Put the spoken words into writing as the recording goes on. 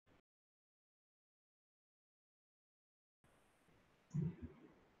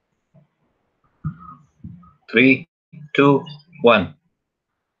Three, two, one.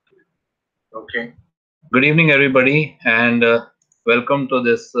 Okay. Good evening, everybody, and welcome to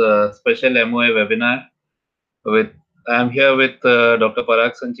this special MOA webinar. With I'm here with Dr.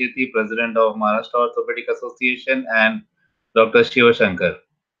 Parag Sancheti, President of Maharashtra Orthopedic Association, and Dr. Shivashankar.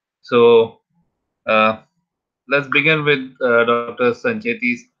 So let's begin with Dr.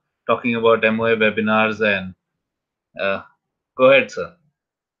 Sancheti's talking about MOA webinars, and go ahead, sir.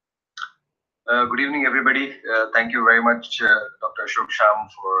 Good evening, everybody. Thank you very much, Dr. Ashok Sham,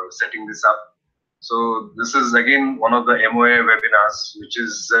 for setting this up. So this is again one of the MOA webinars, which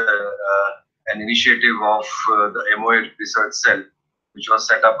is an initiative of the MOA Research Cell, which was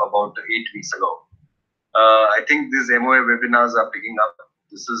set up about 8 weeks ago. I think these MOA webinars are picking up.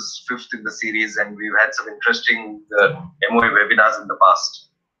 This is fifth in the series, and we've had some interesting MOA webinars in the past.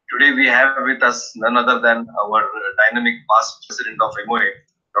 Today we have with us none other than our dynamic past president of MOA,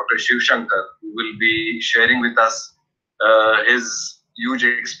 Dr. Shivashankar, who will be sharing with us his huge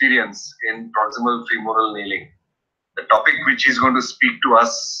experience in proximal femoral nailing. The topic which he's going to speak to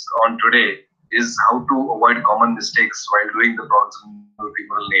us on today is how to avoid common mistakes while doing the proximal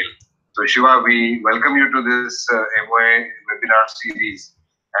femoral nail. So Shiva, we welcome you to this MOA webinar series,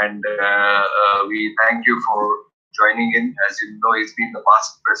 and we thank you for joining in. As you know, he's been the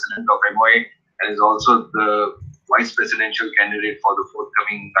past president of MOA and is also the vice presidential candidate for the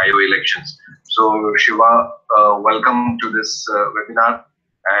forthcoming IO elections. So Shiva, welcome to this webinar.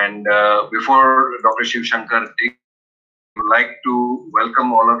 And before Dr. Shiv Shankar takes, I would like to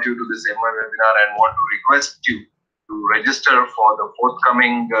welcome all of you to this MOA webinar and want to request you to register for the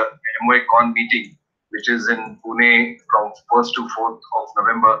forthcoming MOA Con meeting, which is in Pune from 1st to 4th of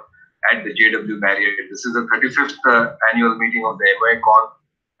November at the JW Marriott. This is the 35th annual meeting of the MOA Con,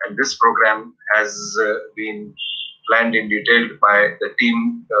 and this program has been planned in detail by the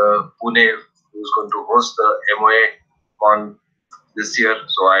team Pune, who's going to host the MOA Con this year.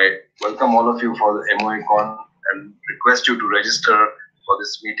 So I welcome all of you for the MOA Con and request you to register for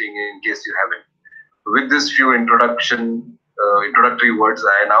this meeting in case you haven't. With this few introductory words,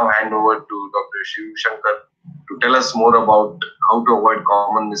 I now hand over to Dr. Shiv Shankar to tell us more about how to avoid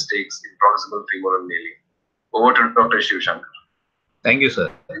common mistakes in proximal femoral nailing. Over to Dr. Shiv Shankar. Thank you, sir.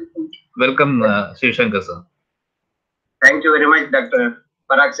 Welcome, Shivashankar, sir. Thank you very much, Dr.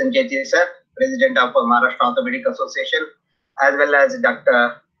 Parag Sancheti, sir, President of Maharashtra Orthopedic Association, as well as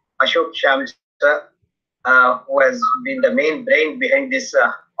Dr. Ashok Sham, sir, who has been the main brain behind this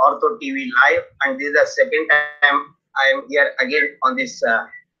Ortho TV Live. And this is the second time I am here again on this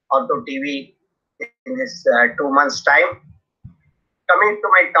Ortho TV in this 2 months' time. Coming to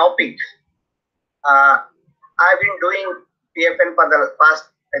my topic, I've been doing PFN for the past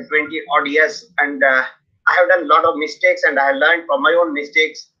 20 odd years, and I have done a lot of mistakes, and I have learned from my own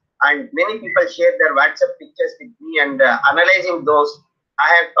mistakes. And many people share their WhatsApp pictures with me, and analyzing those, I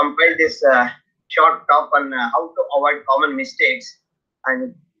have compiled this short talk on how to avoid common mistakes.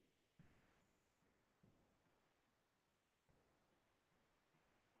 And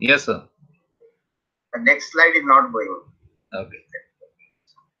Yes, sir. the next slide is not going. Okay.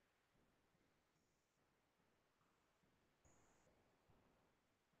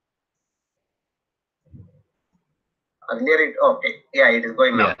 Earlier it, okay, yeah, it is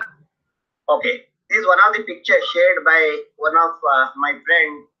going now. Yeah. Okay, this is one of the pictures shared by one of my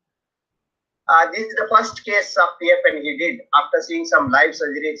friend. This is the first case of PFN he did after seeing some live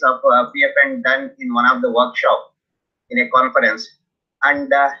surgeries of PFN done in one of the workshop in a conference. And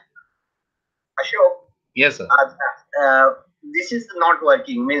Ashok, Yes, sir. this is not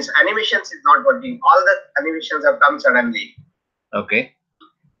working, means animations is not working. All the animations have come suddenly. Okay.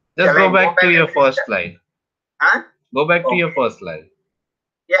 Just Shall I go back to your first start? slide. Huh? Go back to Okay. your first slide.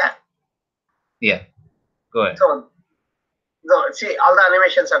 Yeah. Yeah. Go ahead. So see, all the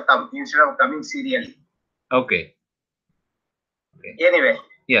animations have come instead of coming serially. Okay. Anyway.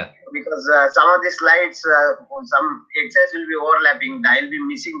 Yeah. Because some of the slides, some exercises will be overlapping. I'll be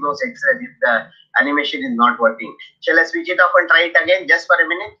missing those exercises if the animation is not working. Shall I switch it off and try it again just for a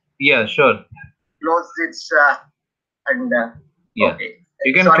minute? Yeah, sure. Close its and Yeah. okay.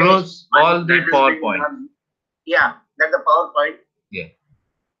 You can Sorry, close all the that has been PowerPoint. yeah, that's the PowerPoint. Yeah.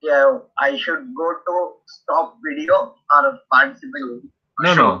 Yeah, I should go to stop video or participate.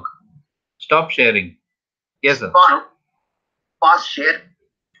 No, no. Stop sharing. Yes, sir. Or pause share.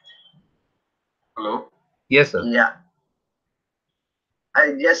 Hello? Yes, sir. Yeah.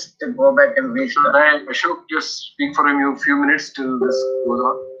 I just go back and restart. Ashok, just speak for a few minutes till this goes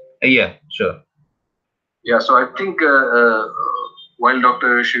on. Yeah, sure. Yeah, so I think while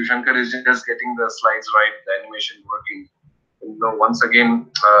Dr. Shiv Shankar is just getting the slides right, the animation working, once again,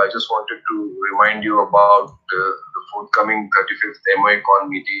 I just wanted to remind you about the forthcoming 35th MOACon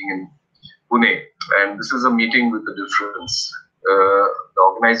meeting in Pune. And this is a meeting with a difference. The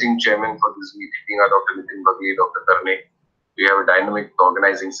organizing chairman for this meeting are Dr. Nitin Bagli, Dr. Karne. We have a dynamic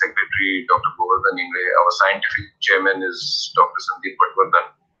organizing secretary, Dr. Govardhan Ingre. Our scientific chairman is Dr. Sandeep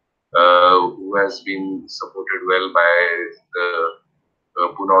Patwardhan, who has been supported well by the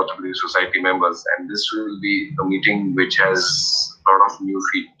Pune Orthopedic Society members. And this will be a meeting which has a lot of new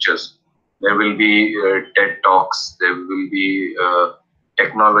features. There will be TED Talks, there will be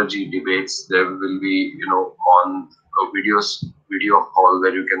technology debates, there will be, on a video hall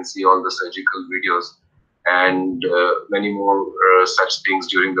where you can see all the surgical videos, and many more such things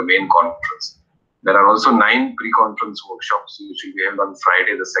during the main conference. There are also 9 pre-conference workshops which will be held on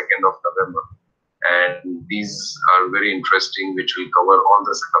Friday, the 2nd of November. And these are very interesting, which will cover all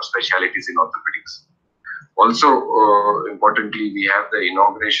the subspecialties in orthopedics. Also, importantly, we have the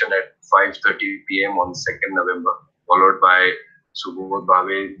inauguration at 5:30 p.m. on 2nd November, followed by Subodh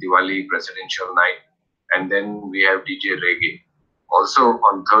Bhave Diwali Presidential Night, and then we have DJ Reggae. Also,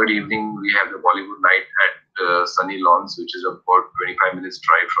 on 3rd evening, we have the Bollywood Night at Sunny Lawns, which is about 25 minutes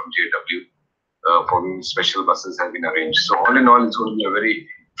drive from JW, for which special buses have been arranged. So all in all, it's going to be a very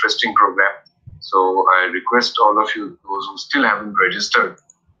interesting program. So I request all of you, those who still haven't registered,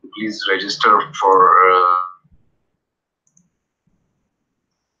 please register for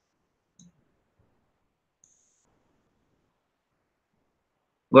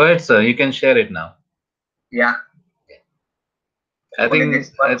Go ahead, sir. You can share it now. Yeah. I think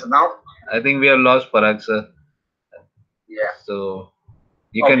this works now. I think we have lost Parag, sir. Yeah. So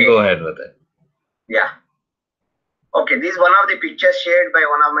you can go ahead with it. Yeah. Okay, this is one of the pictures shared by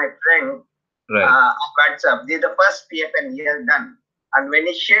one of my friends. Right. On WhatsApp. This is the first PFN he has done. And when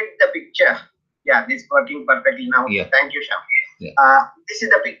he shared the picture, yeah, this is working perfectly now. Yeah. Thank you, Sham. Yeah. This is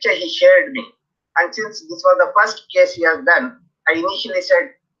the picture he shared me. And since this was the first case he has done, I initially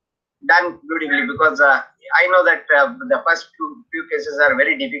said, done beautifully, because I know that the first few cases are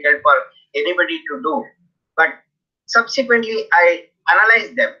very difficult for anybody to do. But subsequently, I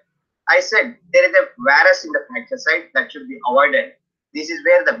analyzed them. I said there is a varus in the fracture site that should be avoided. This is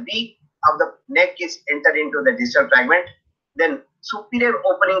where the beak of the neck is entered into the distal fragment. Then superior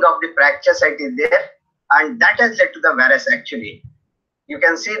opening of the fracture site is there, and that has led to the varus actually. You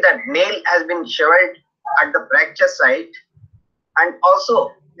can see that nail has been shoveled at the fracture site, and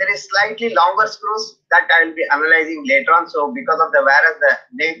also there is slightly longer screws that I will be analyzing later on. So because of the varus, the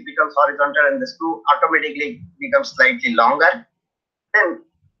neck becomes horizontal and the screw automatically becomes slightly longer. Then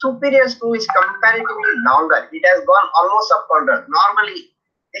superior screw is comparatively longer. It has gone almost upward. Normally,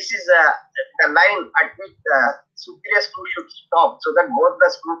 this is the line at which the superior screw should stop, so that both the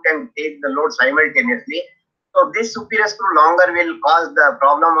screw can take the load simultaneously. So this superior screw longer will cause the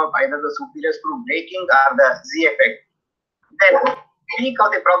problem of either the superior screw breaking or the Z effect. Then peak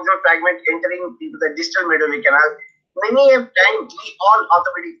of the proximal fragment entering into the distal medullary canal. Many a time, we all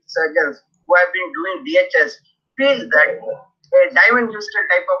orthopedic surgeons who have been doing DHS feel that a diamond twisted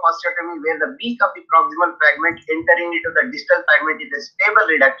type of osteotomy where the beak of the proximal fragment entering into the distal fragment is a stable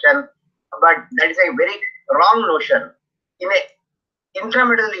reduction, but that is a very wrong notion. In a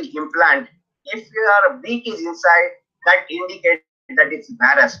intramedullary implant, if your beak is inside, that indicates that it's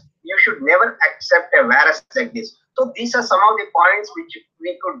varus. You should never accept a varus like this. So these are some of the points which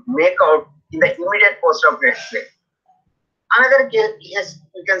we could make out in the immediate post-operative X-ray. Another case, yes,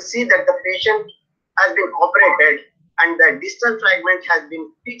 you can see that the patient has been operated and the distal fragment has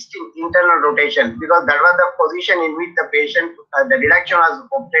been fixed in internal rotation, because that was the position in which the patient, the reduction was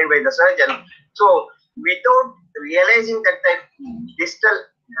obtained by the surgeon. So without realizing that the distal,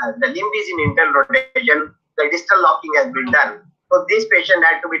 the limb is in internal rotation, the distal locking has been done. So this patient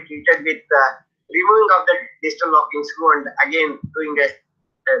had to be treated with removing of the distal locking screw and again doing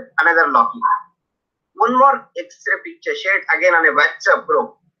another locking. One more X-ray picture shared again on a WhatsApp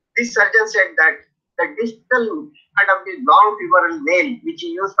group. This surgeon said that the distal part of the long femoral nail, which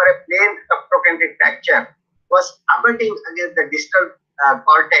he used for a plain subtrochanteric fracture, was abutting against the distal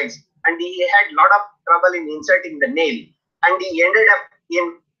cortex, and he had a lot of trouble in inserting the nail, and he ended up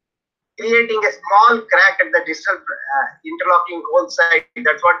in creating a small crack at the distal interlocking hole side.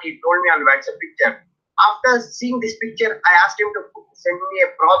 That's what he told me on WhatsApp picture. After seeing this picture, I asked him to send me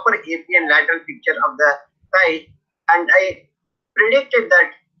a proper APN lateral picture of the thigh, and I predicted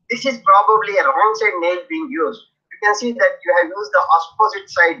that this is probably a wrong side nail being used. You can see that you have used the opposite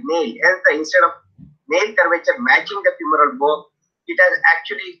side nail, hence instead of nail curvature matching the femoral bone, it has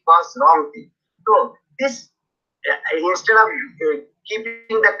actually caused wrong thing. So this, instead of keeping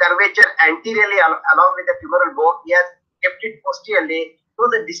the curvature anteriorly along with the femoral bone, he has kept it posteriorly, so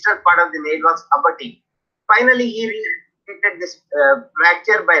the distal part of the nail was abutting. Finally, he treated this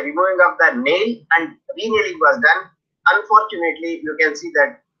fracture by removing of the nail and renailing was done. Unfortunately, you can see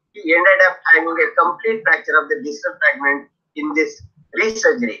that he ended up having a complete fracture of the distal fragment in this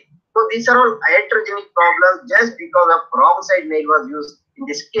resurgery. So these are all iatrogenic problems just because of wrong side nail was used in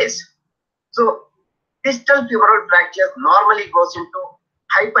this case. So distal femoral fractures normally goes into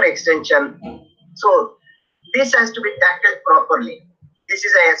hyperextension. So this has to be tackled properly. This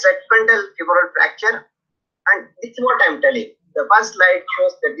is a segmental femoral fracture, and this is what I'm telling. The first slide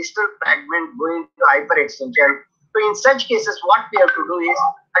shows the distal fragment going to hyperextension. So in such cases, what we have to do is,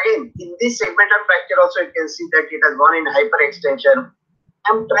 again, in this segmental fracture also you can see that it has gone in hyperextension.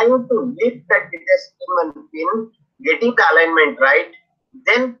 I'm trying to lift that with a stem and pin, getting the alignment right,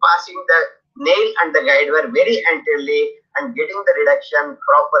 then passing the nail and the guide wire very anteriorly and getting the reduction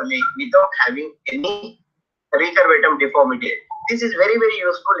properly without having any recurvatum deformity. This is very, very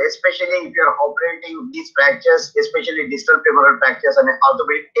useful, especially if you are operating these fractures, especially distal femoral fractures on an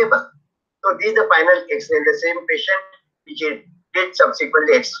orthopedic table. So this is the final X-ray in the same patient, which it did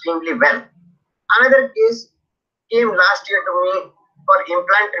subsequently extremely well. Another case came last year to me for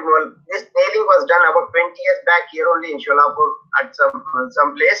implant removal. This nailing was done about 20 years back here only in Sholapur at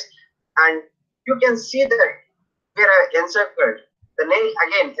some place, and you can see that where I encircled the nail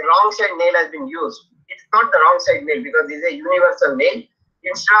again. The wrong side nail has been used. It's not the wrong side nail because this is a universal nail.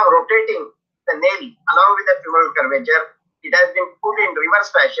 Instead of rotating the nail along with the femoral curvature, it has been put in reverse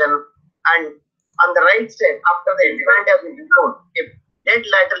fashion, and on the right side, after the implant has been removed, a dead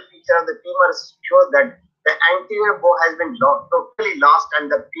lateral feature of the femur shows that the anterior bow has been totally lost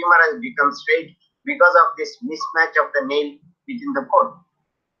and the femur has become straight because of this mismatch of the nail within the bone.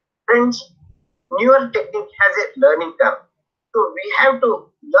 Friends, newer technique has a learning curve. So we have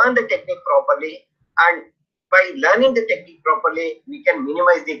to learn the technique properly, and by learning the technique properly, we can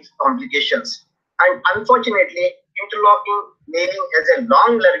minimize the complications. And unfortunately, interlocking nailing has a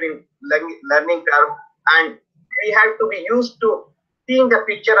long learning curve, and we have to be used to seeing the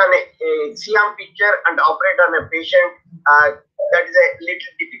picture on a CM picture and operate on a patient. That is a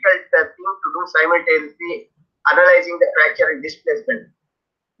little difficult thing to do simultaneously, analyzing the fracture and displacement.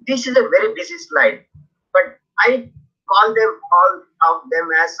 This is a very busy slide, but I call them all of them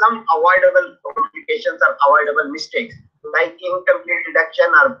as some avoidable complications or avoidable mistakes, like incomplete reduction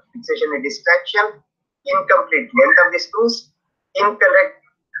or fixation and distraction, incomplete length of the screws, incorrect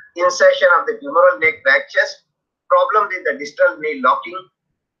insertion of the femoral neck fractures, problem with the distal nail locking,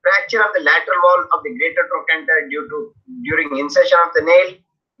 fracture of the lateral wall of the greater trochanter during insertion of the nail,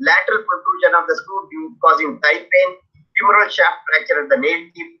 lateral protrusion of the screw causing thigh pain, femoral shaft fracture at the nail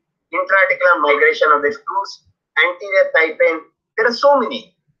tip, intra-articular migration of the screws, anterior thigh pain. There are so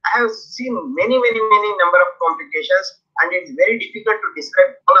many. I have seen many number of complications, and it's very difficult to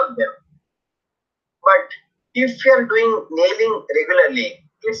describe all of them. But if you are doing nailing regularly,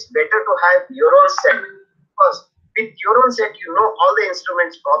 it's better to have your own set, because with your own set, you know all the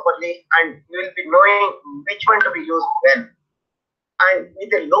instruments properly and you will be knowing which one to be used when. And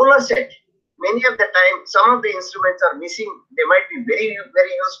with a lower set, many of the time, some of the instruments are missing. They might be very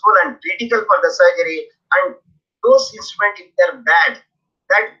useful and critical for the surgery. And those instruments, if they're bad,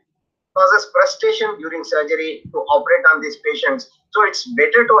 that causes frustration during surgery to operate on these patients. So it's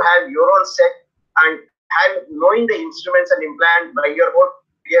better to have your own set and have knowing the instruments and implant by your own.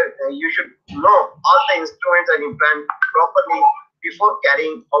 You should know all the instruments and implant properly before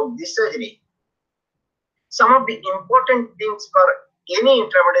carrying out this surgery. Some of the important things for any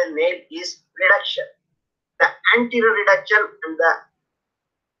intramedullary nail is reduction. The anterior reduction and the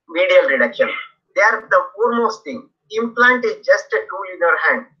medial reduction. They are the foremost thing. Implant is just a tool in your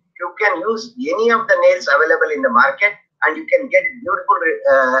hand. You can use any of the nails available in the market and you can get beautiful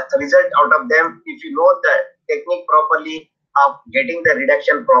result out of them if you know the technique properly of getting the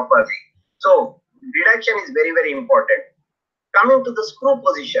reduction properly. So reduction is very important. Coming to the screw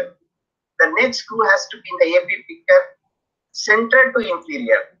position, the neck screw has to be in the AP picture central to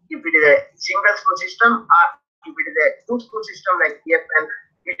inferior. If it is a single screw system or if it is a two screw system like PFN,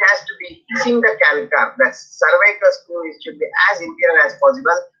 it has to be using the calcar. The cervical screw should be as inferior as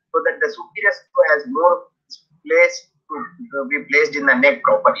possible so that the superior screw has more place to be placed in the neck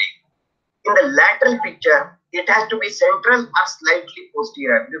properly. In the lateral picture, it has to be central or slightly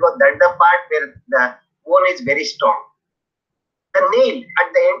posterior because that's the part where the bone is very strong. The nail at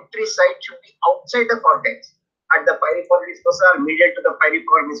the entry side should be outside the cortex. At the piriform viscosa or medial to the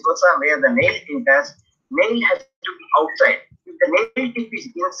piriform viscosa where the nail enters, nail has to be outside. If the nail tip is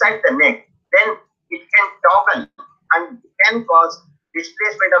inside the neck, then it can toggle and can cause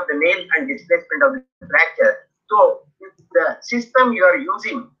displacement of the nail and displacement of the fracture. So if the system you are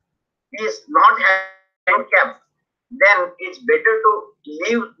using is not having an end cap, then it's better to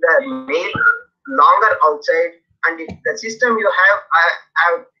leave the nail longer outside. And if the system you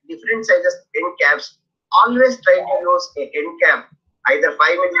have different sizes end caps, always try to use a end cap, either 5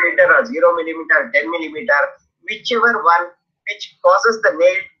 mm or 0 mm, 10 mm, whichever one which causes the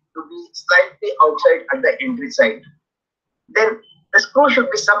nail to be slightly outside at the entry side. Then the screw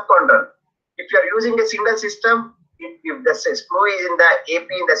should be subchondral. If you are using a single system, if the screw is in the AP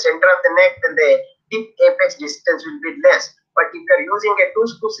in the center of the neck, then the tip apex distance will be less. But if you are using a two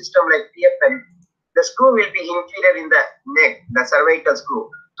screw system like PFN, the screw will be inferior in the neck, the cervical screw.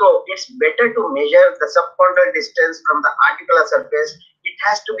 So it's better to measure the subchondral distance from the articular surface. It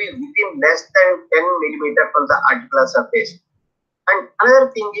has to be within less than 10 mm from the articular surface. And another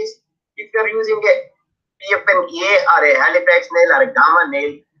thing is, if you are using a PFN-A or a Halifax nail or a gamma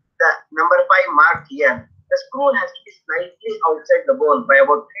nail, the number 5 marked here, the screw has to be slightly outside the bone by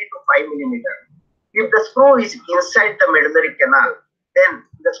about 3 to 5 mm. If the screw is inside the medullary canal, then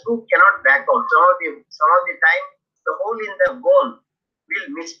the screw cannot back out. Some of the time, the hole in the bone will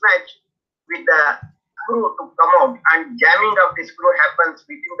mismatch with the screw to come out, and jamming of the screw happens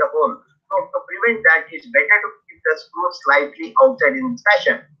within the hole. So to prevent that, it's better to keep the screw slightly outside in this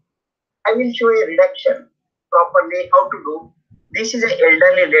fashion. I will show a reduction properly how to do. This is an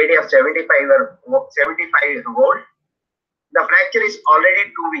elderly lady of 75 years old. The fracture is already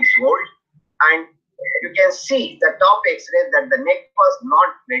 2 weeks old, and you can see the top X-ray that the neck was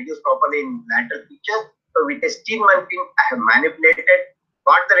not reduced properly in lateral picture. So with a steam pin, I have manipulated,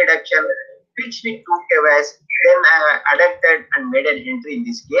 got the reduction, fixed with 2 KVS, then I have adapted and made an entry in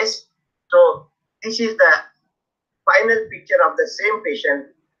this case. So this is the final picture of the same patient.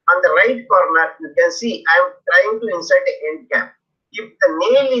 On the right corner, you can see I am trying to insert an end cap. If the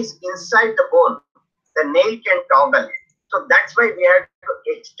nail is inside the bone, the nail can toggle. So that's why we have to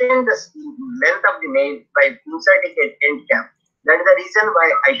extend the length of the nail by inserting an end cap. That is the reason why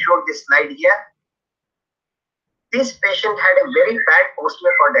I showed this slide here. This patient had a very bad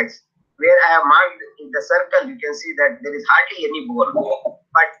posterior cortex, where I have marked in the circle. You can see that there is hardly any bone,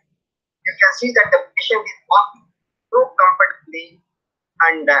 but you can see that the patient is walking so comfortably,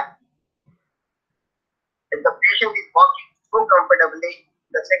 and the patient is walking so comfortably.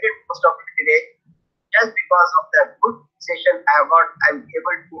 The second post-operative day, just because of the good session I have got, I am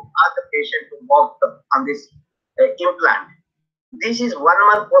able to ask the patient to walk on this implant. This is 1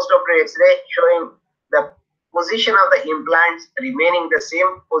 month post-operative X-ray showing the position of the implants remaining the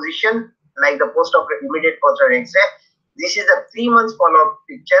same position like the post-operative immediate post-operative X-ray. This is a 3 months follow-up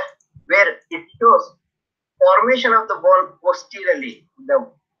picture where it shows formation of the bone posteriorly. The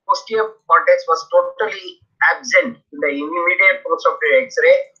posterior cortex was totally absent in the immediate post-operative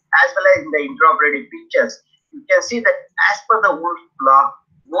X-ray as well as in the intraoperative pictures. You can see that as per the Wolff law,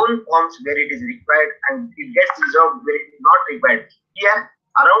 bone forms where it is required and it gets resolved where it is not required. Here,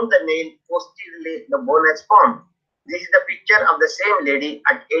 around the nail, posteriorly, the bone has formed. This is the picture of the same lady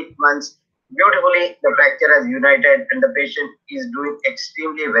at 8 months. Beautifully, the fracture has united and the patient is doing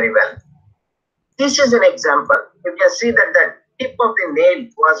extremely very well. This is an example. You can see that the tip of the nail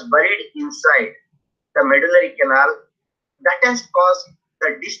was buried inside the medullary canal. That has caused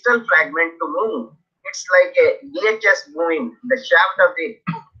the distal fragment to move. It's like a DHS moving. The shaft of the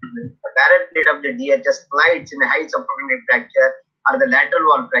direct plate of the DHS slides in a high subcutaneous fracture or the lateral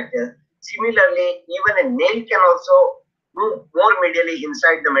wall fracture. Similarly, even a nail can also move more medially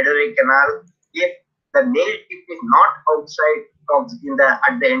inside the medullary canal if the nail tip is not outside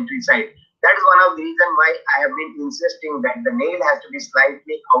at the entry side. That is one of the reasons why I have been insisting that the nail has to be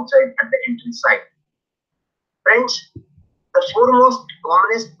slightly outside at the entry side. Friends, the foremost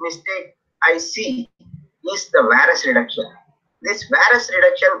commonest mistake I see is the varus reduction. This varus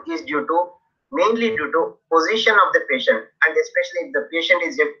reduction is mainly due to position of the patient, and especially if the patient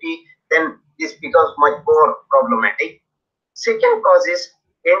is empty, then this becomes much more problematic. Second cause is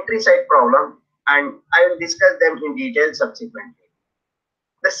entry side problem, and I will discuss them in detail subsequently.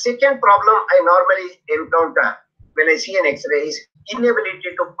 The second problem I normally encounter when I see an X-ray is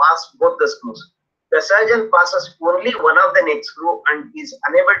inability to pass both the screws. The surgeon passes only one of the neck screw and is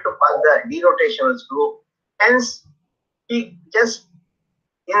unable to pass the derotational screw. Hence, he just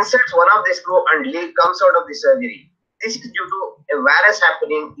inserts one of the screw and comes out of the surgery. This is due to a varus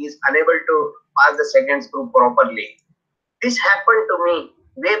happening. He is unable to pass the second screw properly. This happened to me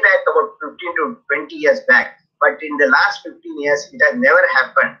way back about 15 to 20 years back. But in the last 15 years, it has never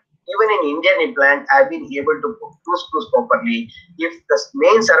happened. Even in Indian implant, I have been able to put 2 screws properly. If the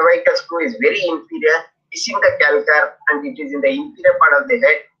main cervical screw is very inferior, missing the calcar, and it is in the inferior part of the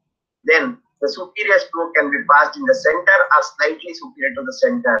head, then the superior screw can be passed in the center or slightly superior to the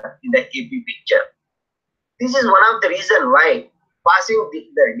center in the AP picture. This is one of the reasons why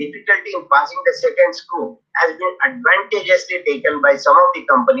the difficulty in passing the second screw has been advantageously taken by some of the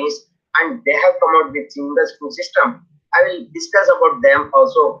companies, and they have come out with single screw system. I will discuss about them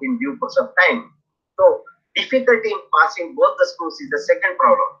also in due course of time. So difficulty in passing both the screws is the second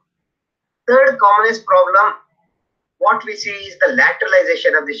problem. Third commonest problem, what we see is the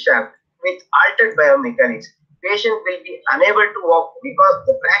lateralization of the shaft with altered biomechanics. Patient will be unable to walk because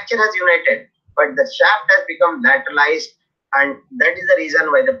the fracture has united, but the shaft has become lateralized, and that is the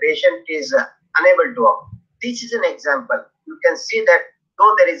reason why the patient is unable to walk. This is an example. You can see that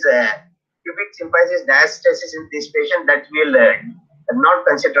though there is a pubic symphysis diastasis in this patient, that will not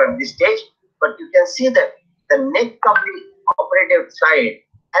consider at this stage, but you can see that the neck of the operative side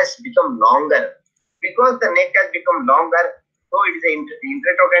has become longer. Because the neck has become longer, so it is an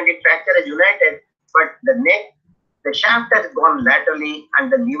intertrochanteric fracture is united, but the neck, the shaft has gone laterally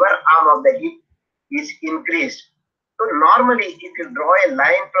and the lever arm of the hip is increased. So normally, if you draw a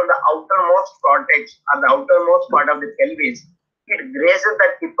line from the outermost cortex or the outermost part of the pelvis, it grazes the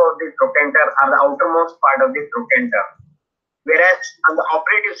tip of the trochanter or the outermost part of the trochanter. Whereas on the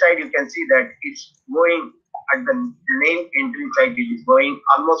operative side, you can see that it's going at the nail entry side, it is going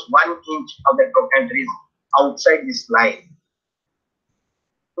almost 1 inch of the trochanter is outside this line.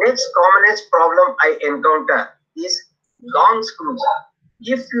 Next commonest problem I encounter is long screws.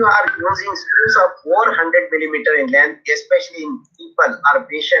 If you are using screws of 400 millimeter in length, especially in people or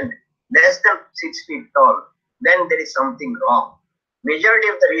patient less than 6 feet tall, then there is something wrong. Majority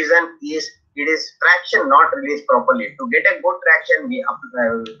of the reason is it is traction not released properly. To get a good traction,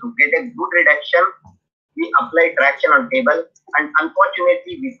 to get a good reduction, we apply traction on table, and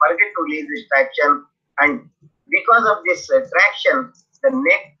unfortunately we forget to release this traction, and because of this traction,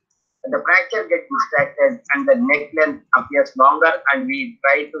 the fracture gets distracted and the neck length appears longer, and we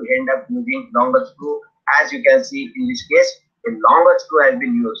try to end up using longer screw. As you can see in this case, a longer screw has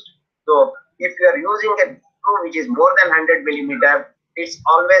been used. So if you are using a screw which is more than 100 millimeter, it's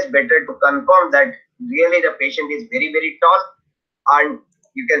always better to confirm that really the patient is very, very tall, and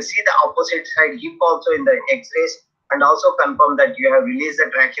you can see the opposite side hip also in the x-rays, and also confirm that you have released the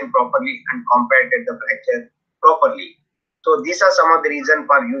traction properly and compacted the fracture properly. So these are some of the reasons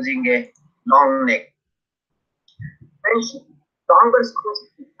for using a long neck. Friends, longer screws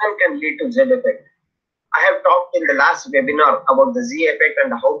can lead to Z effect. I have talked in the last webinar about the Z effect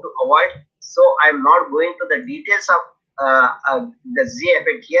and how to avoid. So I am not going to the details of the Z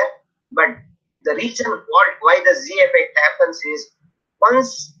effect here, but the reason why the Z effect happens is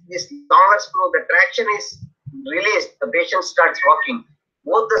once this longer screw, the traction is released, the patient starts walking.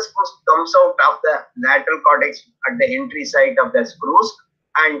 Both the screws comes out of the lateral cortex at the entry site of the screws,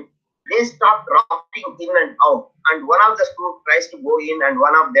 and they start rocking in and out, and one of the screws tries to go in and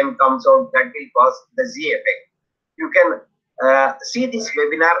one of them comes out. That will cause the Z effect. You can see this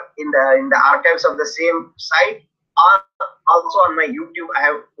webinar in the archives of the same site, or also on my YouTube. I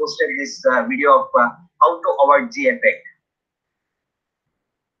have posted this video of how to avoid Z effect.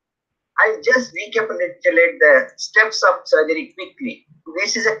 I'll just recapitulate the steps of surgery quickly.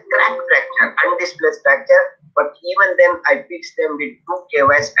 This is a crack fracture, undisplaced fracture, but even then I fix them with 2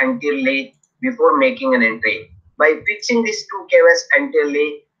 KVS anteriorly before making an entry. By fixing these 2 KVS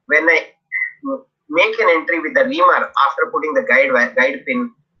anteriorly, when I make an entry with the reamer after putting the guide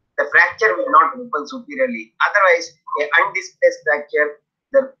pin, the fracture will not open superiorly. Otherwise, an undisplaced fracture,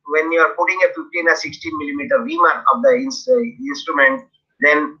 when you are putting a 15 or 16 millimeter reamer of the instrument,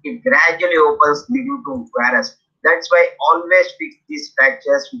 then it gradually opens, leading to varus. That's why always fix these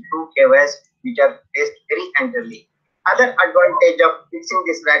fractures with 2 KVS, which are placed very anteriorly. Other advantage of fixing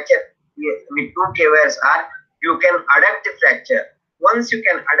this fracture with 2 KVS are you can adduct the fracture. Once you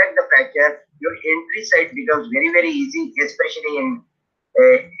can adduct the fracture, your entry site becomes very, very easy, especially in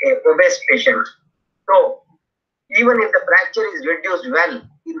a obese patient. So even if the fracture is reduced well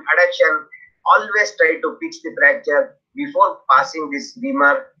in adduction, always try to fix the fracture before passing this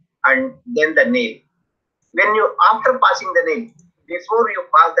reamer and then the nail. When you, after passing the nail, before you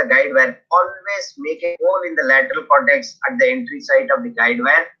pass the guide wire, always make a hole in the lateral cortex at the entry site of the guide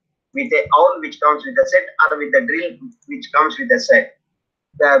wire with a awl which comes with a set, or with a drill which comes with a set.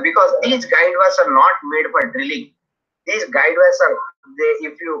 Because these guide wires are not made for drilling. These guide wires are,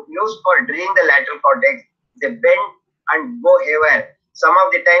 if you use for drilling the lateral cortex, they bend and go haywire. Some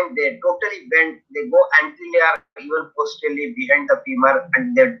of the time they totally bend, they go anterior, even posteriorly behind the femur,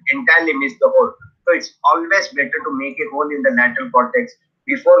 and they entirely miss the hole. So it's always better to make a hole in the lateral cortex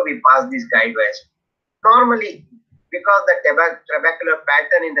before we pass these guide wires. Normally, because the trabecular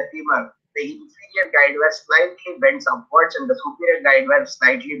pattern in the femur, the inferior guide wire slightly bends upwards and the superior guide wire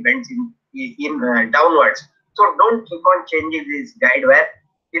slightly bends in downwards. So don't keep on changing this guide wire.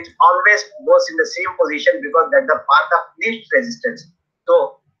 It always goes in the same position because that's the path of least resistance.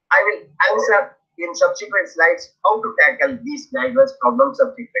 So I will answer in subsequent slides how to tackle these guide wires problems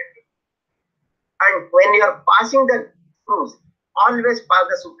subsequently. And when you are passing the screws, always pass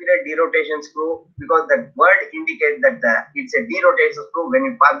the superior derotation screw because that word indicates that it's a derotation screw. When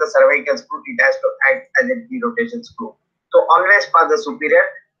you pass the cervical screw, it has to act as a derotation screw. So always pass the superior.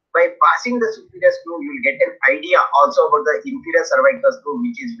 By passing the superior screw, you will get an idea also about the inferior cervical screw,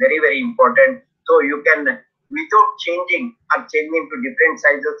 which is very, very important. So you can, without changing or changing to different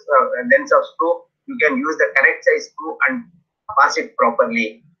sizes, lengths of screw, you can use the correct size screw and pass it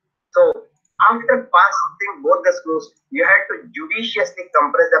properly. So after passing both the screws, you have to judiciously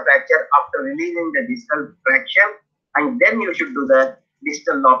compress the fracture after releasing the distal fraction, and then you should do the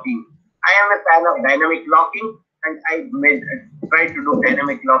distal locking. I am a fan of dynamic locking, and I may try to do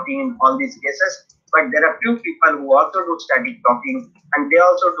dynamic locking in all these cases. But there are few people who also do static locking, and they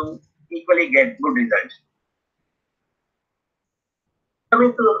also do equally get good results.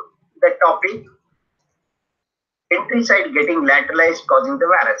 Coming to the topic, entry side getting lateralized causing the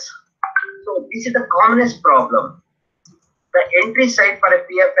varus. So this is the commonest problem. The entry side for a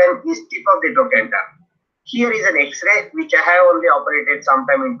PFN is tip of the trochanter. Here is an X-ray which I have only operated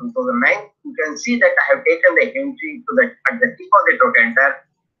sometime in 2009. You can see that I have taken the entry to at the tip of the trochanter,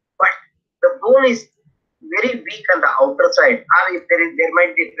 but the bone is very weak on the outer side, or if there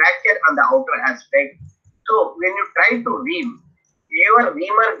might be fracture on the outer aspect. So when you try to ream, your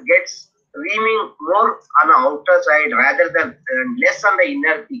reamer gets reaming more on the outer side rather than less on the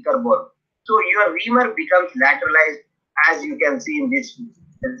inner thicker bone. So your reamer becomes lateralized, as you can see in this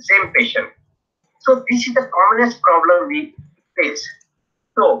same patient. So this is the commonest problem we face.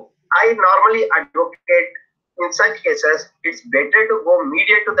 So I normally advocate in such cases, it's better to go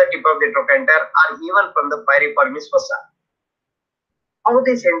medial to the tip of the trochanter or even from the piriformis fossa. How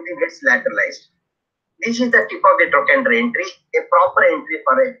this entry gets lateralized? This is the tip of the trochanter entry, a proper entry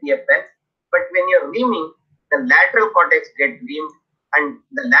for a PFN. But when you're reaming, the lateral cortex gets reamed and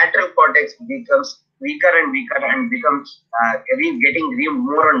the lateral cortex becomes weaker and weaker and becomes getting reamed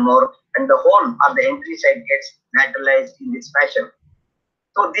more and more, and the whole of the entry side gets lateralized in this fashion.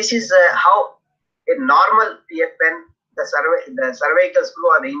 So this is how a normal PFN, the cervical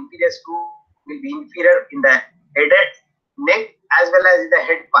screw or the inferior screw will be inferior in the head, neck as well as in the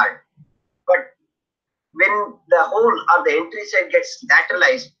head part. But when the whole or the entry side gets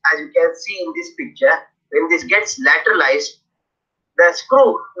lateralized, as you can see in this picture, when this gets lateralized, the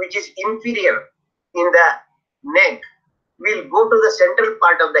screw which is inferior in the neck will go to the central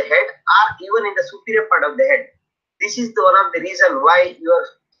part of the head or even in the superior part of the head. This is one of the reason why your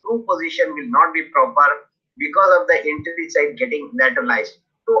screw position will not be proper because of the entry side getting lateralized.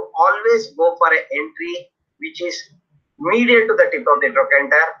 So always go for an entry which is medial to the tip of the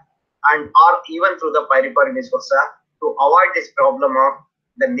trochanter and or even through the piriformis fossa to avoid this problem of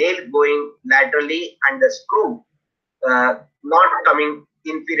the nail going laterally and the screw not coming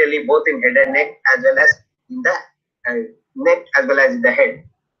inferiorly both in head and neck as well as in the neck as well as in the head.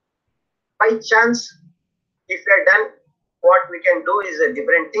 By chance, if we are done, what we can do is a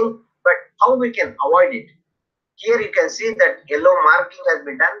different thing, but how we can avoid it? Here you can see that yellow marking has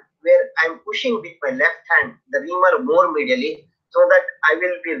been done where I am pushing with my left hand the reamer more medially so that I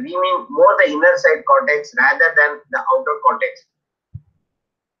will be reaming more the inner side cortex rather than the outer cortex.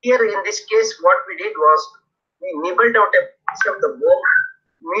 Here in this case, what we did was we nibbled out a piece of the bone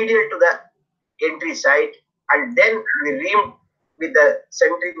medial to the entry side and then we reamed with the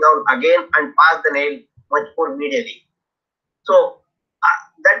centering down again and passed the nail much more medially. So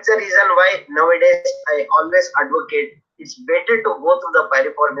that's the reason why nowadays I always advocate it's better to go through the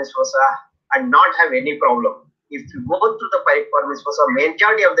piriformis fossa and not have any problem. If you go through the piriformis fossa,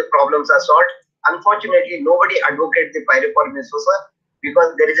 majority of the problems are solved. Unfortunately, nobody advocates the piriformis fossa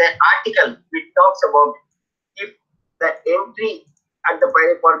because there is an article which talks about if the entry at the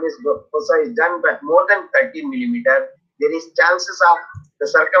piriformis fossa is done by more than 13 millimeter, there is chances of the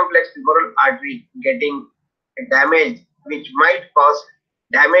circumflex femoral artery getting damaged, which might cause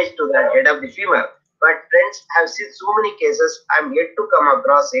damage to the head of the femur. But friends, have seen so many cases. I'm yet to come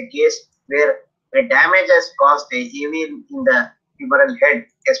across a case where the damage has caused even in the femoral head,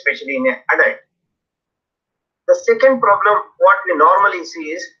 especially in an adult. The second problem, what we normally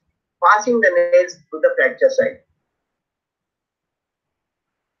see is passing the nails to the fracture side.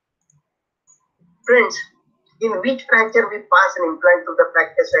 Friends, in which fracture we pass an implant to the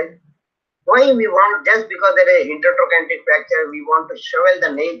fracture side? Why we want, just because there is intertrochanteric fracture, we want to shovel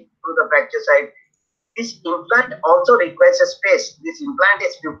the nail through the fracture site. This implant also requires a space. This implant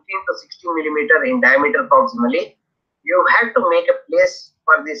is 15 to 16 millimeter in diameter proximally. You have to make a place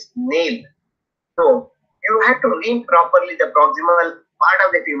for this nail. So you have to ream properly the proximal part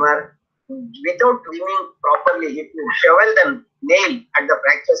of the femur. Without reaming properly, if you shovel the nail at the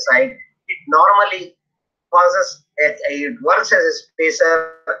fracture site, it normally causes it works as a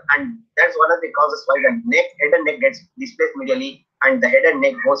spacer, and that's one of the causes why the head and neck gets displaced medially, and the head and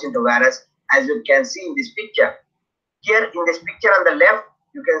neck goes into varus, as you can see in this picture. Here in this picture on the left,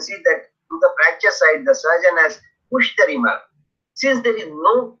 you can see that to the fracture side, the surgeon has pushed the reamer. Since there is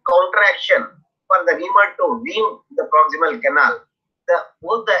no contraction for the reamer to ream the proximal canal,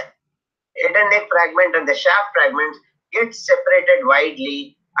 both the head and neck fragment and the shaft fragments get separated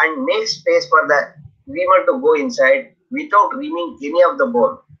widely and make space for the reamer to go inside without reaming any of the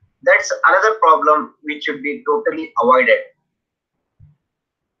bone. That's another problem which should be totally avoided.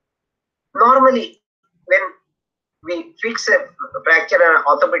 Normally, when we fix a fracture on an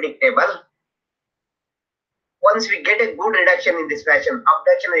orthopedic table, once we get a good reduction in this fashion,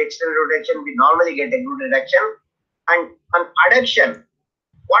 abduction and external rotation, we normally get a good reduction. And on adduction,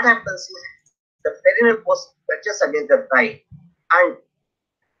 what happens is the perineal post touches against the thigh, and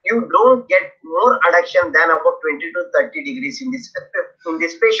you don't get more adduction than about 20 to 30 degrees in these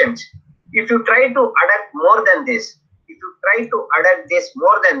patients. If you try to adduct more than this, if you try to adduct this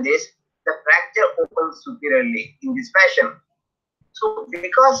more than this, the fracture opens superiorly in this fashion. So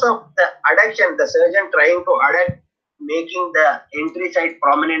because of the adduction, the surgeon trying to adduct, making the entry site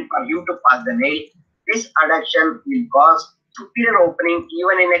prominent for him to pass the nail, this adduction will cause superior opening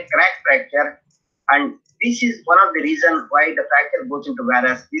even in a crack fracture, and this is one of the reasons why the fracture goes into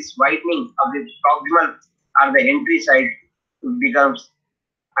varus. This widening of the proximal or the entry side becomes,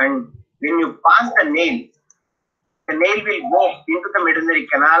 and when you pass the nail will go into the medullary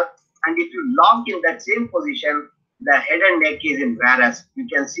canal, and if you lock in that same position, the head and neck is in varus. You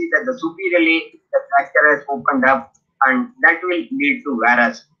can see that the superiorly the fracture has opened up, and that will lead to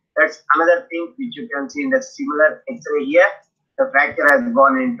varus. That's another thing which you can see in the similar X-ray here. The fracture has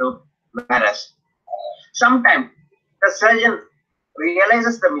gone into varus. Sometimes the surgeon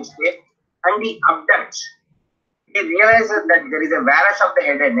realizes the mistake and he abducts. He realizes that there is a varus of the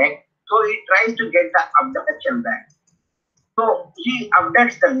head and neck, so he tries to get the abduction back. So he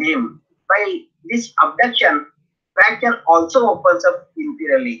abducts the limb. By this abduction, fracture also opens up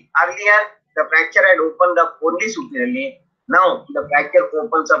inferiorly. Earlier, the fracture had opened up only superiorly. Now, the fracture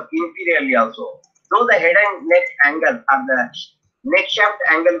opens up inferiorly also. Though the head and neck angle or the neck shaft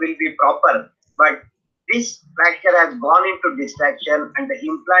angle will be proper, but this fracture has gone into distraction and the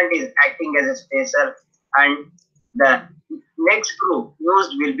implant is acting as a spacer, and the neck screw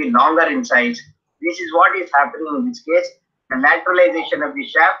used will be longer in size. This is what is happening in this case. The lateralization of the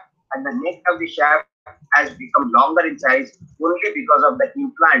shaft and the neck of the shaft has become longer in size only because of the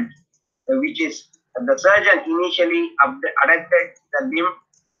implant, which is the surgeon initially adducted the limb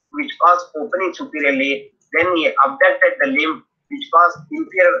which caused opening superiorly, then he abducted the limb which caused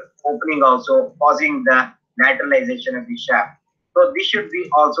inferior opening also, causing the lateralization of the shaft. So this should be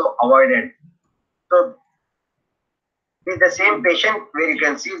also avoided. So this is the same patient where you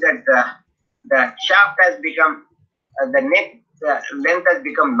can see that the shaft has become, the neck length has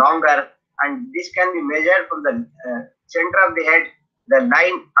become longer, and this can be measured from the center of the head. The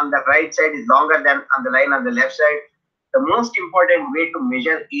line on the right side is longer than on the line on the left side. The most important way to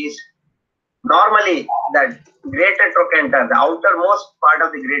measure is normally the greater trochanter, the outermost part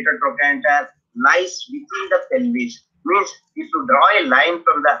of the greater trochanter lies within the pelvis. Means if you draw a line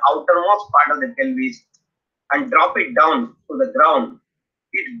from the outermost part of the pelvis and drop it down to the ground,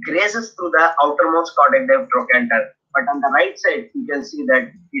 it grazes through the outermost cortical trochanter. But on the right side, you can see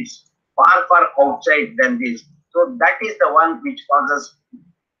that it's far, far outside than this. So that is the one which causes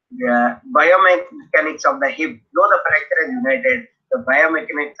the biomechanics of the hip. Though the fracture is united, the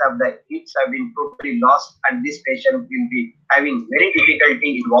biomechanics of the hips have been totally lost, and this patient will be having very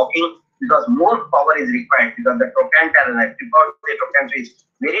difficulty in walking because more power is required, because the trochanter and the tip of the trochanter is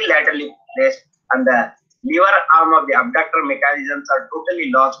very laterally placed, and the lever arm of the abductor mechanisms are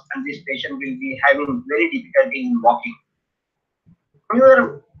totally lost, and this patient will be having very difficulty in walking.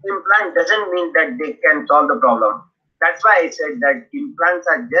 Newer implant doesn't mean that they can solve the problem. That's why I said that implants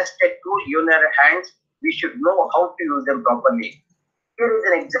are just a tool in our hands. We should know how to use them properly. Here is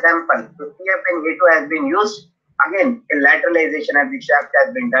an example. The PFN A2 has been used. Again, a lateralization of the shaft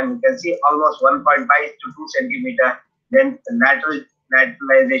has been done. You can see almost 1.5 to 2 centimeter. Then the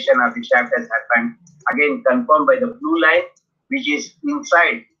lateralization of the shaft has happened. Again, confirmed by the blue line, which is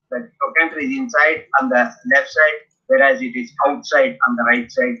inside the trochanter is inside on the left side, whereas it is outside on the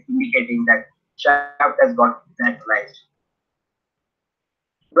right side, indicating that shaft has got that rise.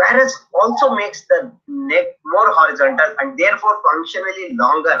 Varus also makes the neck more horizontal and therefore functionally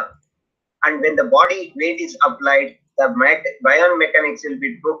longer. And when the body weight is applied, the biomechanics will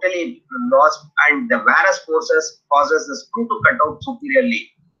be totally lost, and the varus forces causes the screw to cut out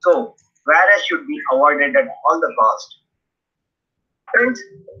superiorly. So varus should be avoided at all the cost. Friends,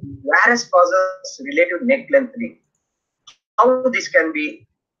 varus causes relative neck lengthening. How this can be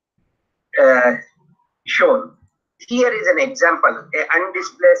uh, shown? Here is an example: a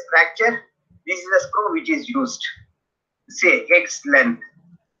undisplaced fracture. This is the screw which is used, say X length.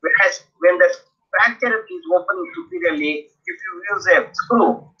 Whereas when the fracture is opening superiorly, if you use a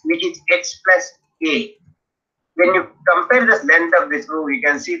screw which is X plus A, when you compare the length of the screw, you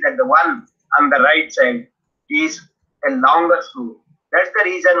can see that the one on the right side is a longer screw. That's the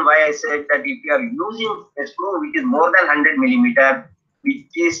reason why I said that if you are using a screw which is more than 100 millimeter, which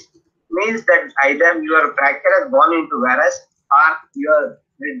is means that either your fracture has gone into varus or you are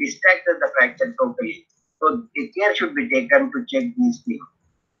distracted the fracture totally. So care should be taken to check these things.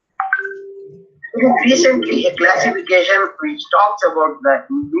 There is recently a classification which talks about the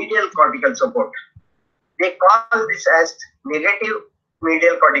medial cortical support. They call this as negative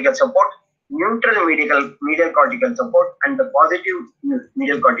medial cortical support, neutral medial cortical support, and the positive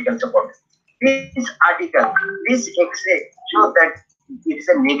medial cortical support. This article, this X-ray shows that it is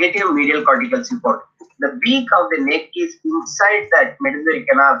a negative medial cortical support. The beak of the neck is inside that medullary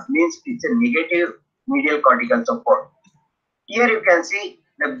canal, means it's a negative medial cortical support. Here you can see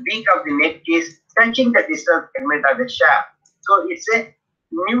the beak of the neck is touching the distal segment of the shaft. So it's a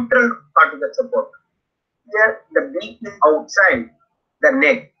neutral cortical support. Here the beak is outside the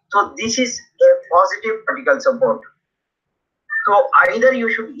neck. So this is a positive cortical support. So either you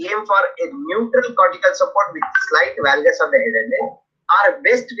should aim for a neutral cortical support with slight valgus of the head and neck, or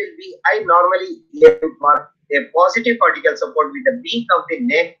best will be I normally aim for a positive cortical support with the beak of the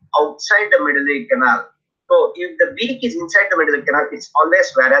neck outside the medullary canal. So if the beak is inside the medullary canal, it's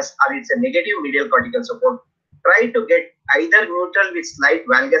always varus or it's a negative medial cortical support. Try to get either neutral with slight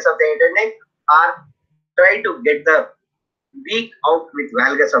valgus of the head and neck, or try to get the beak out with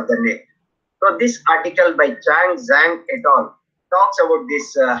valgus of the neck. So this article by Chang Zhang et al. Talks about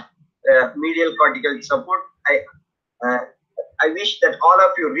this medial cortical support. I wish that all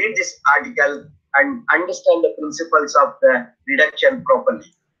of you read this article and understand the principles of the reduction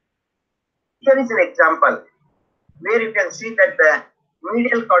properly. Here is an example where you can see that the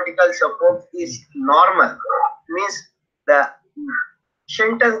medial cortical support is normal, means the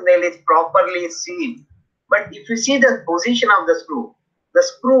shunters nail is properly seen. But if you see the position of the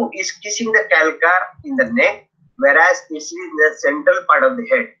screw is kissing the calcar in the neck, whereas this is the central part of the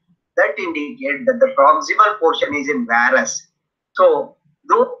head. That indicates that the proximal portion is in varus. So,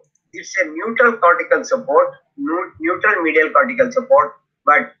 though it's a neutral cortical support, neutral medial cortical support,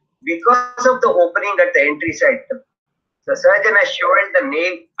 but because of the opening at the entry side, the surgeon has shown the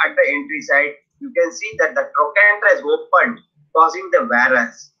nail at the entry side. You can see that the trochanter is opened, causing the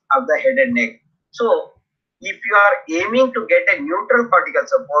varus of the head and neck. So, if you are aiming to get a neutral cortical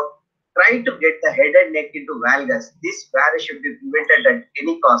support, try to get the head and neck into valgus. This varus should be prevented at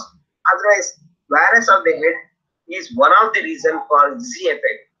any cost. Otherwise, varus of the head is one of the reasons for Z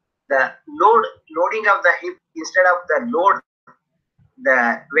effect. The loading of the hip instead of the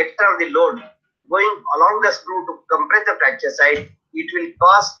vector of the load going along the screw to compress the fracture side, it will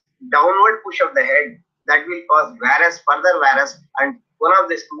cause downward push of the head. That will cause further varus, and one of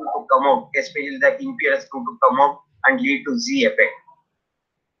the screw to come out, especially the inferior screw to come out and lead to Z effect.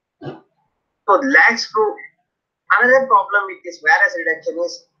 So lag screw. Another problem with this varus reduction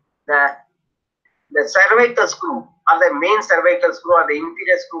is the cervical screw or the main cervical screw or the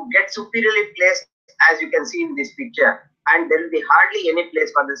inferior screw gets superiorly placed, as you can see in this picture, and there will be hardly any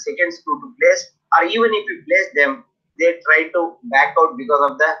place for the second screw to place, or even if you place them, they try to back out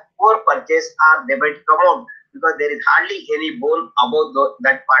because of the poor purchase, or they might come out because there is hardly any bone above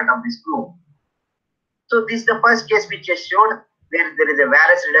that part of the screw. So this is the first case which is shown where there is a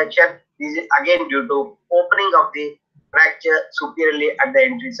varus reduction. This is again due to opening of the fracture superiorly at the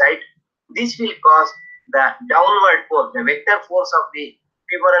entry site. This will cause the downward force. The vector force of the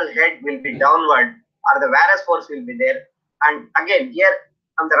femoral head will be downward, or the varus force will be there. And again, here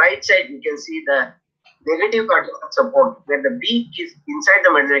on the right side, you can see the negative cortical support where the beak is inside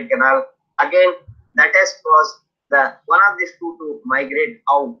the medullary canal. Again, that has caused the one of the screw to migrate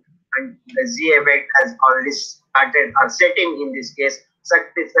out, and the Z effect has already started or setting in this case.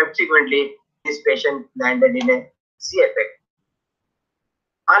 Subsequently, this patient landed in a Z effect.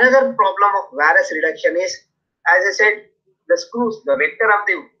 Another problem of varus reduction is, as I said, the screws, the vector of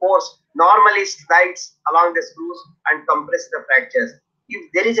the force normally slides along the screws and compress the fractures. If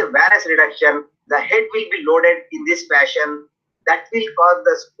there is a varus reduction, the head will be loaded in this fashion. That will cause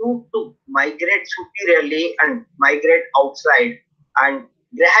the screw to migrate superiorly and migrate outside, and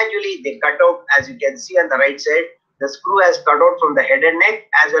gradually they cut out. As you can see on the right side, the screw has cut out from the head and neck,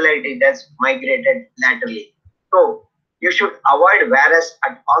 as well as it has migrated laterally. So you should avoid varus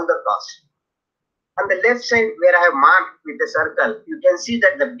at all the costs. On the left side, where I have marked with a circle, you can see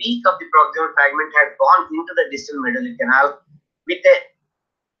that the beak of the proximal fragment had gone into the distal medullary canal. With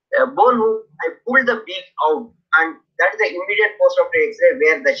a bone hook, I pulled the beak out, and that is the immediate post-operative X-ray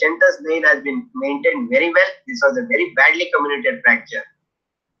where the Schenter's nail has been maintained very well. This was a very badly comminuted fracture.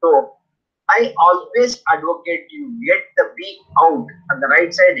 So I always advocate you get the beak out. On the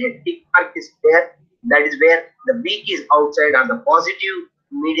right side, a tick mark is there. That is where the beak is outside, and the positive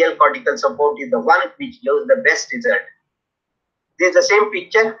medial cortical support is the one which gives the best result. This is the same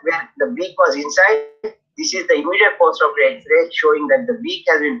picture where the beak was inside. This is the immediate post-operative X-ray showing that the beak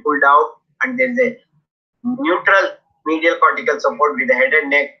has been pulled out, and there is a neutral medial cortical support with the head and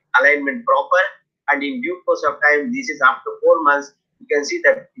neck alignment proper. And in due course of time, this is after 4 months, you can see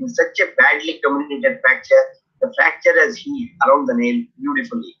that in such a badly comminuted fracture, the fracture has healed around the nail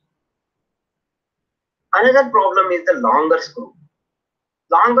beautifully. Another problem is the longer screw.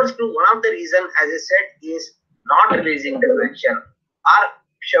 Longer screw, one of the reasons, as I said, is not releasing the fracture or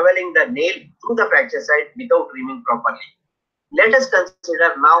shoveling the nail through the fracture site without reaming properly. Let us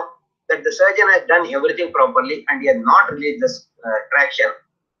consider now that the surgeon has done everything properly and he has not released this traction.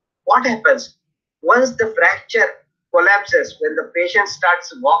 What happens? Once the fracture collapses, when the patient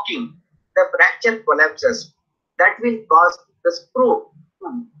starts walking, the fracture collapses. That will cause the screw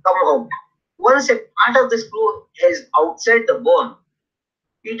to come out. Once a part of the screw is outside the bone,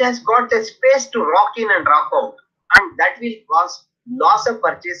 it has got a space to rock in and rock out, and that will cause loss of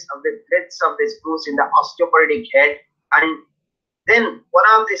purchase of the threads of the screws in the osteoporotic head, and then one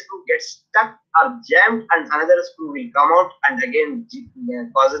of the screw gets stuck or jammed and another screw will come out and again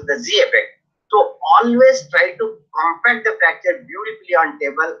causes the Z effect. So always try to compact the fracture beautifully on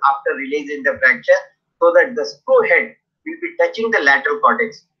table after releasing the fracture so that the screw head will be touching the lateral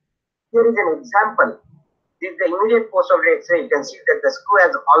cortex. Here is an example. This is the immediate post-operative X-ray. You can see that the screw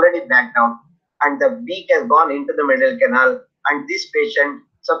has already backed out and the beak has gone into the medullary canal, and this patient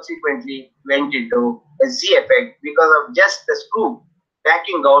subsequently went into a Z effect because of just the screw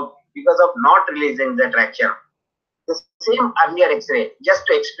backing out because of not releasing the traction. The same earlier X-ray, just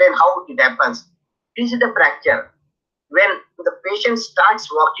to explain how it happens. This is the fracture. When the patient starts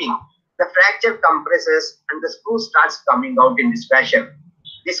walking, the fracture compresses and the screw starts coming out in this fashion.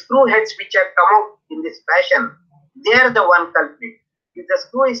 The screw heads which have come out in this fashion, they are the one culprit. If the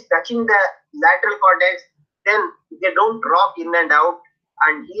screw is touching the lateral cortex, then they don't rock in and out,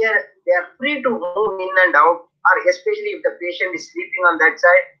 and here they are free to move in and out, or especially if the patient is sleeping on that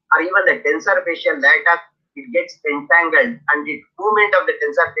side, or even the tensor fascial latex, it gets entangled, and the movement of the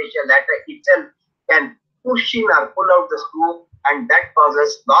tensor fascial latex itself can push in or pull out the screw, and that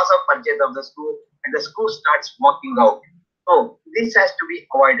causes loss of purchase of the screw, and the screw starts walking out. So this has to be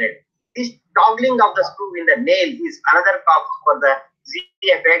avoided. This toggling of the screw in the nail is another cause for the Z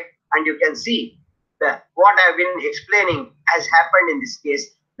effect, and you can see what I've been explaining has happened in this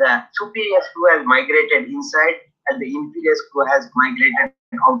case. The superior screw has migrated inside and the inferior screw has migrated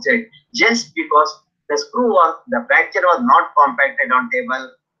outside, just because the fracture was not compacted on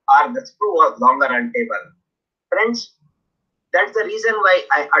table or the screw was longer on table. Friends, that's the reason why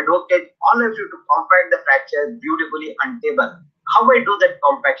I advocate all of you to compact the fracture beautifully on table. How I do that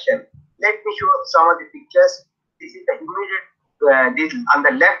compaction? Let me show some of the pictures. This is the immediate, this on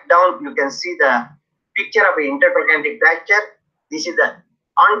the left down, you can see the picture of an intertrochanteric fracture. This is the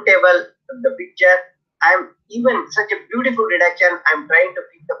on table, the picture. I'm even such a beautiful reduction. I'm trying to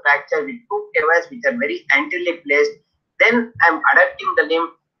fix the fracture with two cavers which are very anteriorly placed. Then I'm adapting the limb.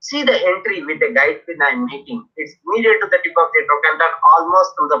 See the entry with the guide pin I'm making. It's near to the tip of the trochanter,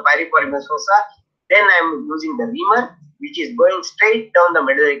 almost to the piriformis fossa. Then I'm using the reamer, which is going straight down the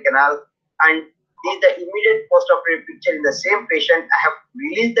medullary canal. And this is the immediate post-operative picture in the same patient. I have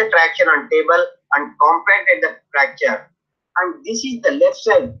released the traction on table and compacted the fracture. And this is the left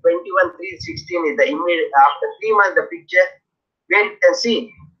side, 21,316 is the immediate, after 3 months, the picture, where you can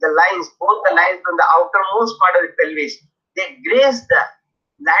see the lines, both the lines from the outermost part of the pelvis, they graze the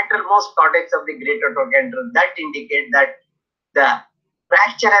lateralmost cortex of the greater trochanter. That indicates that the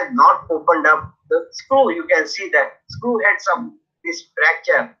fracture has not opened up. The screw, you can see that screw heads of this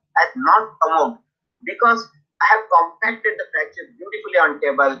fracture has not come out because I have compacted the fracture beautifully on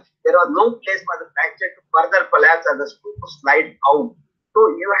table. There was no place for the fracture to further collapse or the screw to slide out. So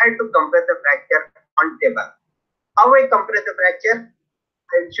you had to compress the fracture on table. How I compress the fracture,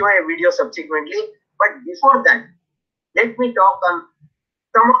 I'll show a video subsequently. But before that, let me talk on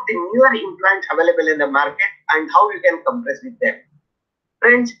some of the newer implants available in the market and how you can compress with them.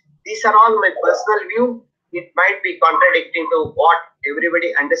 Friends, these are all my personal view. It might be contradicting to what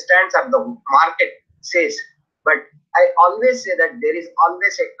everybody understands or the market says. But I always say that there is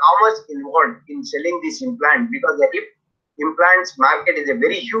always a commerce involved in selling this implant because the hip implants market is a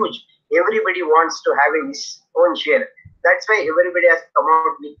very huge. Everybody wants to have his own share. That's why everybody has come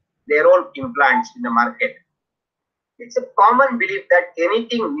out with their own implants in the market. It's a common belief that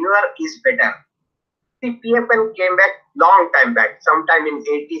anything newer is better. The PFN came back long time back, sometime in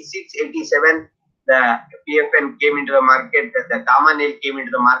 86, 87, the PFN came into the market, the Gamma nail came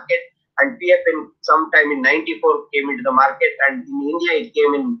into the market, and PFN sometime in 94 came into the market, and in India it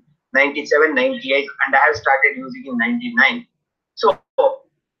came in 97, 98, and I have started using in 99. So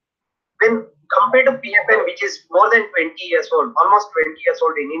when compared to PFN, which is more than 20 years old, almost 20 years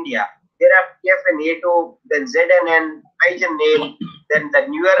old in India, there are PFN A2, then ZNN, Pigeon nail, then the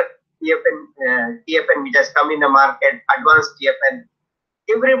newer TFN which has come in the market, advanced TFN.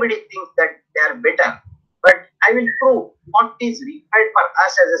 Everybody thinks that they are better, but I will prove what is required for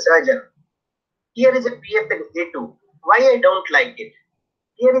us as a surgeon. Here is a PFN A2. Why I don't like it?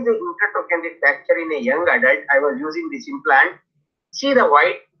 Here is an intertrochanteric fracture in a young adult. I was using this implant. See the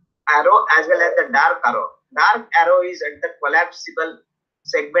white arrow as well as the dark arrow. Dark arrow is at the collapsible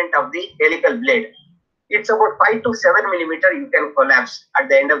segment of the helical blade. It's about 5 to 7 millimeter you can collapse at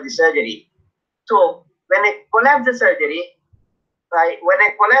the end of the surgery. So when I collapse the surgery, when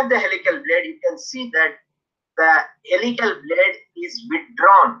I collapse the helical blade, you can see that the helical blade is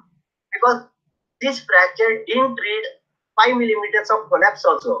withdrawn because this fracture didn't read 5 millimeters of collapse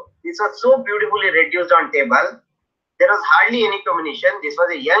also. This was so beautifully reduced on table. There was hardly any comminution. This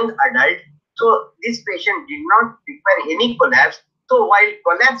was a young adult. So this patient did not require any collapse. So while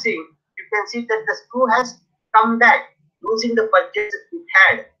collapsing, you can see that the screw has come back, losing the purchase it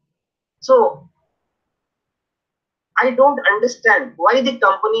had. So I don't understand why the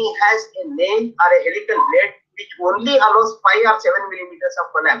company has a nail or a helical blade which only allows 5 or 7 millimeters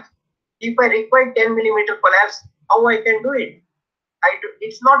of collapse. If I require 10 millimeter collapse, how I can do it?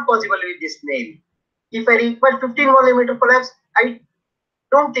 It's not possible with this nail. If I require 15 millimeter collapse, I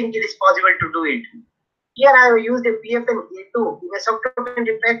don't think it is possible to do it. Here I have used a PFN A2 in a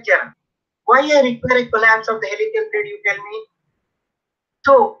subtrochanteric fracture. Why I require a collapse of the helical blade, you tell me?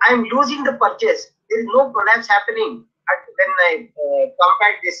 So I am losing the purchase. There is no collapse happening when I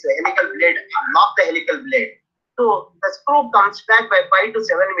compact this helical blade, not the helical blade. So the screw comes back by 5 to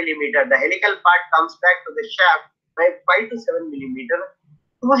 7 millimeter. The helical part comes back to the shaft by 5 to 7 millimeter,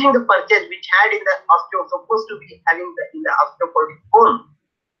 losing the purchase which had in the supposed to be having in the osteoporotic bone.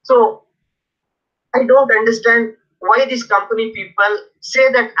 So I don't understand why this company people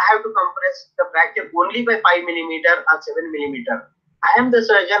say that I have to compress the fracture only by 5 millimeter or 7 millimeter. I am the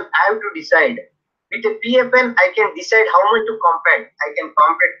surgeon, I have to decide. With a PFN, I can decide how much to compact. I can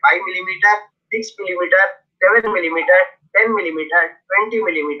compact 5 millimeter, 6 millimeter, 7 millimeter, 10 millimeter, 20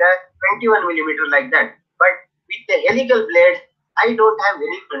 millimeter, 21 millimeter like that. But with the helical blade, I don't have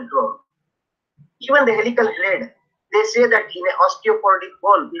any control. Even the helical blade, they say that in an osteoporotic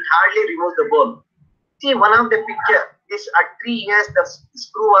bone, it hardly removes the bone. See one of the picture, this at 3 years, the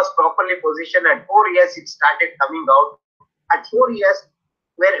screw was properly positioned. At 4 years, it started coming out. At 4 years,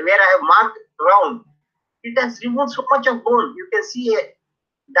 where I have marked round, it has removed so much of bone. You can see a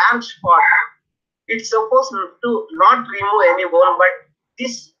dark spot. It's supposed to not remove any bone, but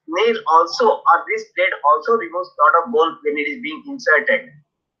this nail also or this blade also removes a lot of bone when it is being inserted.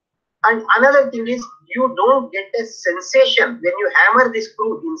 And another thing is you don't get a sensation when you hammer the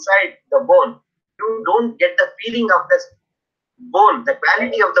screw inside the bone. You don't get the feeling of the bone, the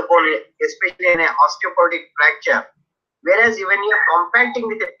quality of the bone, especially in an osteoporotic fracture. Whereas when you are compacting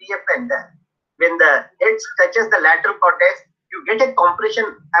with a PFN, when the head touches the lateral cortex, you get a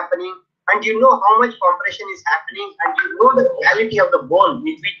compression happening, and you know how much compression is happening, and you know the quality of the bone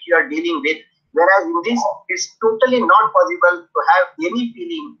with which you are dealing with. Whereas in this, it's totally not possible to have any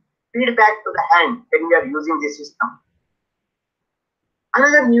feedback to the hand when we are using this system.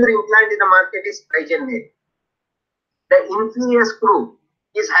 Another new implant in the market is Pigeon nail. The inferior screw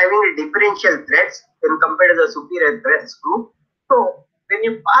is having a differential threads when compared to the superior thread screw. So when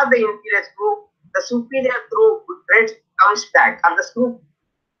you pass the inferior screw, the superior thread comes back and the screw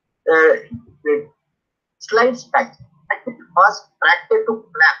slides back and it was fractured to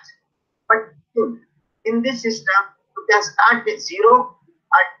collapse. But In this system, you can start with 0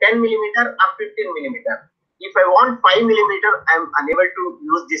 at 10 millimeter or 15 millimeter. If I want 5 millimeter, I am unable to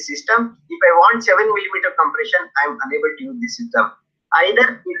use this system. If I want 7 millimeter compression, I am unable to use this system.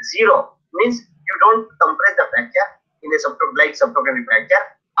 Either it's 0, means you don't compress the fracture in a subtotal fracture,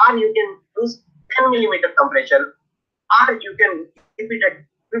 or you can use 10 millimeter compression, or you can keep it at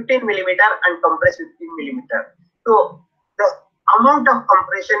 15 millimeter and compress 15 millimeter. So the amount of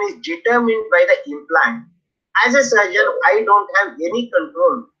compression is determined by the implant. As a surgeon, I don't have any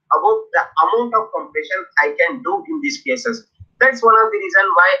control about the amount of compression I can do in these cases. That's one of the reasons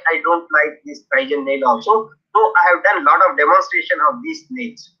why I don't like this Trigen nail also. So I have done a lot of demonstration of these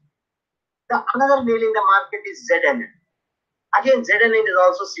nails. The another nail in the market is ZNN. Again, ZNN is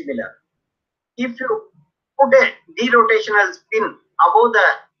also similar. If you put a derotational spin above the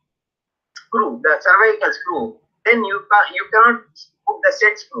screw, the cervical screw, then you cannot put the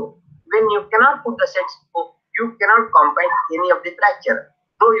set screw. When you cannot put the set screw, you cannot compact any of the fracture.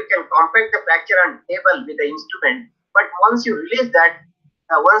 So you can compact the fracture on table with the instrument, but once you release that,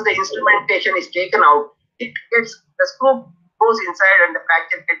 once the instrumentation is taken out, it gets the screw goes inside and the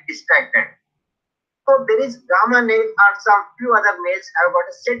fracture gets distracted. So there is gamma nail or some few other nails have got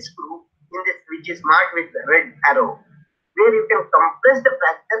a set screw in this which is marked with the red arrow, where you can compress the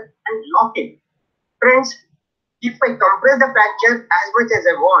fracture and lock it. Friends, if I compress the fracture as much as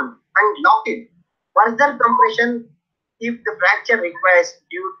I want and lock it, further compression, if the fracture requires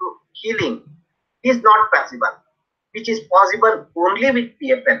due to healing, is not possible, which is possible only with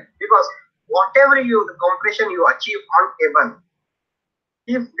PFN, because whatever the compression you achieve on table,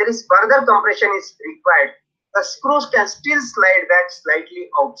 if there is further compression is required, the screws can still slide back slightly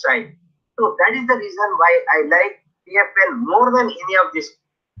outside. So that is the reason why I like PFN more than any of these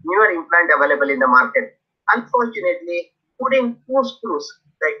newer implant available in the market. Unfortunately, putting two screws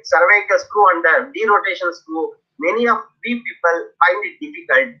like cervical screw and the derotation screw, many of we people find it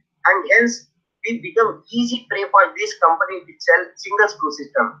difficult, and hence we become easy prey for this company which sell single screw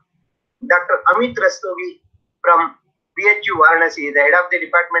system. Dr. Amit Rastogi from BHU Varanasi, the head of the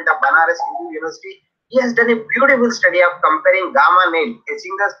department of Banaras Hindu University, he has done a beautiful study of comparing gamma nail, a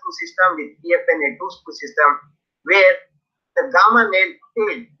single screw system, with PFN, a two screw system, where the gamma nail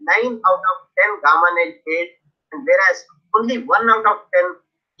failed. 9 out of 10 gamma nail failed, and whereas only 1 out of 10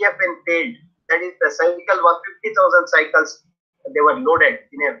 PFN failed. That is, the cycle was 50,000 cycles. They were loaded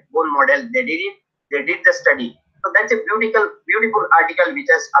in a bone model. They did it. They did the study. So that's a beautiful article which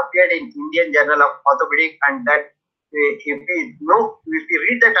has appeared in Indian Journal of Orthopedic, and that if we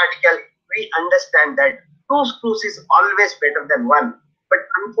read that article, we understand that two screws is always better than one. But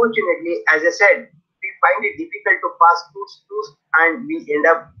unfortunately, as I said, we find it difficult to pass two screws, and we end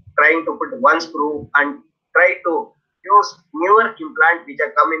up trying to put one screw and try to use newer implants which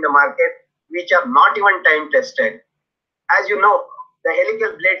have come in the market, which are not even time tested. As you know, the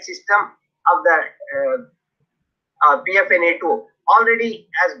helical blade system of the PFNA2 already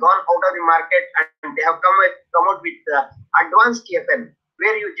has gone out of the market, and they have come out with advanced TFN,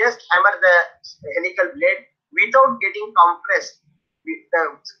 where you just hammer the helical blade without getting compressed. The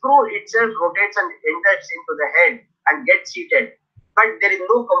screw itself rotates and enters into the head and gets seated, but there is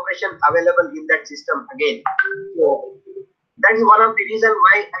no compression available in that system again. So that is one of the reasons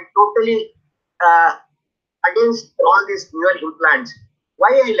why I totally against all these newer implants. Why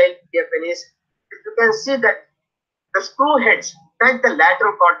I like PFN is, if you can see that the screw heads touch the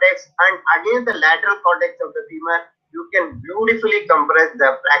lateral cortex, and against the lateral cortex of the femur, you can beautifully compress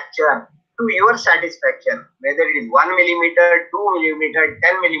the fracture to your satisfaction, whether it is 1 millimeter, 2 millimeter,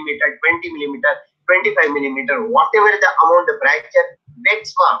 10 millimeter, 20 millimeter, 25 millimeter, whatever the amount the fracture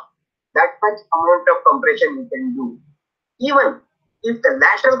begs for, that much amount of compression you can do. Even if the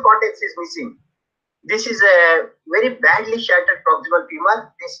lateral cortex is missing, this is a very badly shattered proximal femur.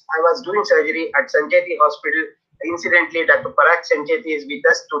 I was doing surgery at Sancheti Hospital. Incidentally, Dr. Parag Sancheti is with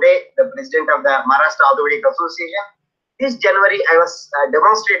us today, the president of the Maharashtra Orthopedic Association. This January, I was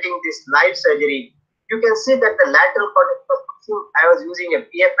demonstrating this live surgery. You can see that the lateral cortex was missing. I was using a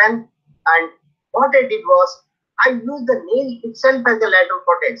PFN, and what I did was, I used the nail itself as the lateral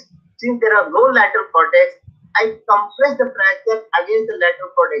cortex. Since there are no lateral cortex, I compressed the fracture against the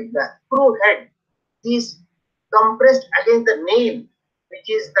lateral cortex. The screw head is compressed against the nail, which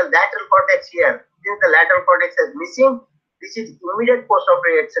is the lateral cortex here. Since the lateral cortex is missing, this is immediate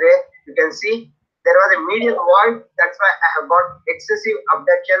post-operative X-ray. You can see there was a medial void. That's why I have got excessive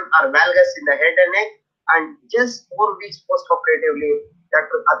abduction or valgus in the head and neck. And just 4 weeks post-operatively,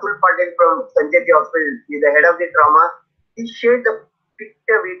 Dr. Atul Patil from Sancheti Hospital, is the head of the trauma. He shared the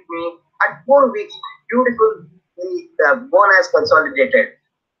picture with me. At 4 weeks, beautifully, the bone has consolidated.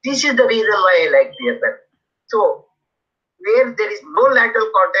 This is the reason why I like PFN. So where there is no lateral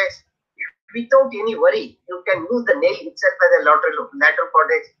cortex, without any worry, you can use the nail itself as a lateral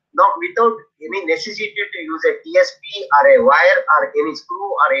cortex, not without any necessity to use a TSP or a wire or any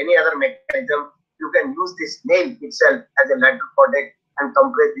screw or any other mechanism. You can use this nail itself as a lateral cortex and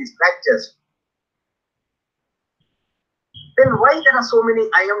compress these fractures. Then why there are so many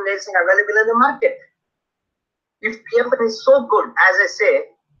IM nails available in the market? If PFN is so good, as I say,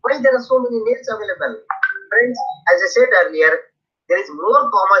 why there are so many nails available? Friends, as I said earlier, there is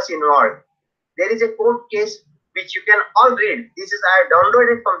more commerce involved. There is a court case which you can all read. This is I have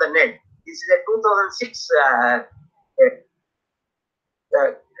downloaded from the net. This is a 2006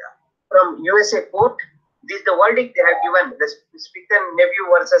 from USA court. This is the verdict they have given, the Spican Nephew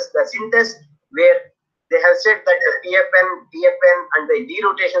versus the Synthes, where they have said that the PFN, TFN, and the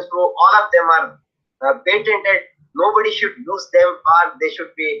derotation screw, all of them are patented. Nobody should use them, or they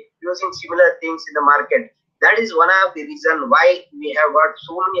should be using similar things in the market. That is one of the reasons why we have got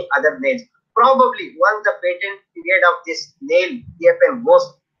so many other nails. Probably once the patent period of this nail TFN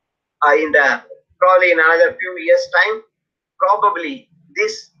goes probably in another few years' time, probably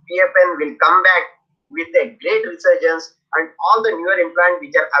this PFN will come back with a great resurgence, and all the newer implants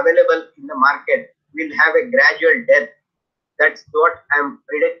which are available in the market will have a gradual death. That's what I'm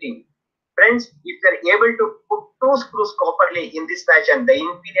predicting. Friends, if you're able to put two screws properly in this fashion, the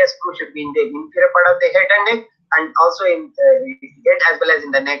inferior screw should be in the inferior part of the head and neck, and also in the head as well as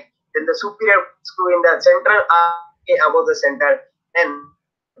in the neck. Then the superior screw in the center above the center, and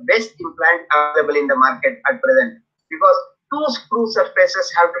best implant available in the market at present, because two screw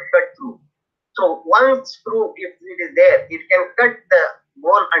surfaces have to cut through. So one screw, if it is there, it can cut the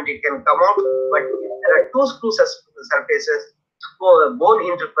bone and it can come out. But if there are two screw surfaces, bone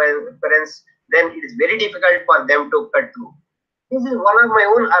interference, then it is very difficult for them to cut through. This is one of my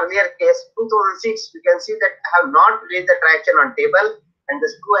own earlier case, 2006. You can see that I have not released the traction on table, and the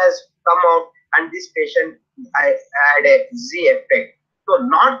screw has come out, and this patient I had a Z effect. So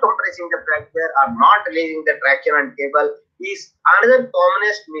not compressing the fracture or not releasing the traction on table is another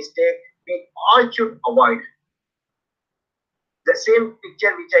commonest mistake we all should avoid. The same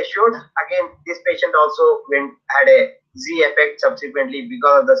picture which I showed, again, this patient also had a Z effect subsequently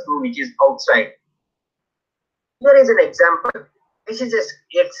because of the screw which is outside. Here is an example. This is a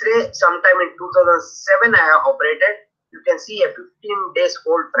X-ray sometime in 2007 I have operated. You can see a 15 days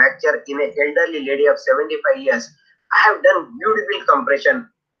old fracture in an elderly lady of 75 years. I have done beautiful compression,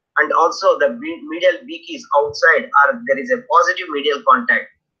 and also the medial beak is outside, or there is a positive medial contact.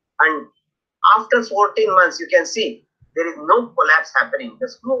 And after 14 months, you can see there is no collapse happening. The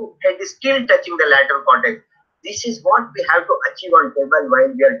screw head is still touching the lateral cortex. This is what we have to achieve on table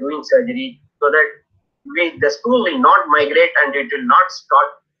while we are doing surgery, so that the screw will not migrate and it will not start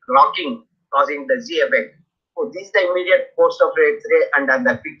rocking, causing the Z effect. So this is the immediate post-op X-ray, and on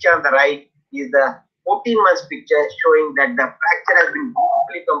the picture on the right is the 14 months picture showing that the fracture has been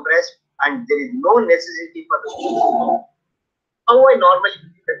deeply compressed and there is no necessity for the screw. How I normally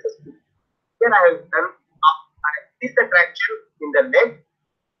do the screw. Here I have done, I release the traction in the leg,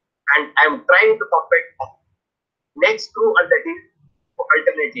 and I am trying to perfect neck screw and the disc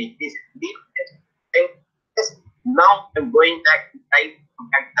alternately. This is deep. Now I'm going back to try to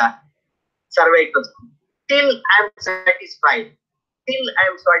get the cervical screw. Till I am satisfied.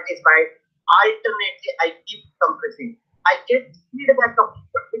 Alternately, I keep compressing. I get feedback of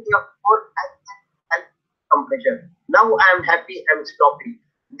quantity of more and compression. Now I am happy. I am stopping.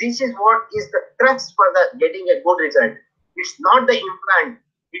 This is what is the crux for the getting a good result. It's not the implant.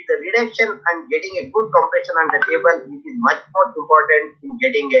 With the reduction and getting a good compression on the table, it is much more important in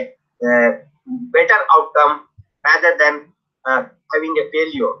getting a better outcome rather than having a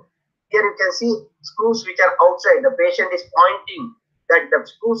failure. Here you can see screws which are outside. The patient is pointing that the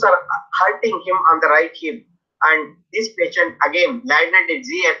screws are hurting him on the right hip. And this patient again landed a Z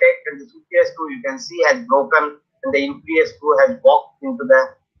effect, and the superior screw you can see has broken, and the inferior screw has walked into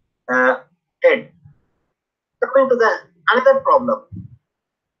the head. Coming to the another problem.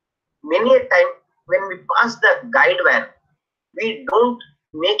 Many a time when we pass the guide wire, we don't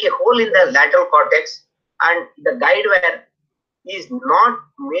make a hole in the lateral cortex, and the guide wire is not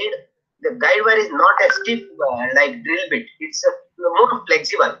made. The guide wire is not a stiff like drill bit. It's more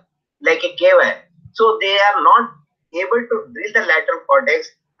flexible like a K wire. So they are not able to drill the lateral cortex,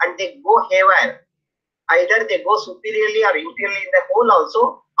 and they go haywire. Either they go superiorly or inferiorly in the hole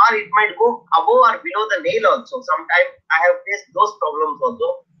also, or it might go above or below the nail also. Sometimes I have faced those problems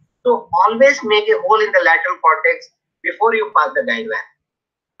also. So always make a hole in the lateral cortex before you pass the guide wire.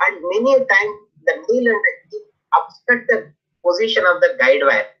 And many a time the nail and the tip obstruct the position of the guide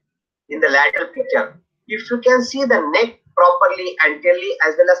wire in the lateral picture. If you can see the neck properly anteriorly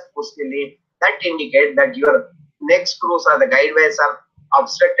as well as posteriorly, that indicates that your neck screws or the guide wires are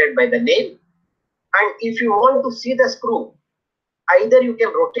obstructed by the nail. And if you want to see the screw, either you can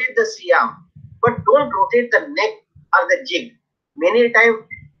rotate the C-arm, but don't rotate the neck or the jig. Many times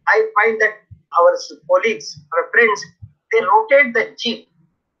I find that our colleagues or friends, they rotate the jig.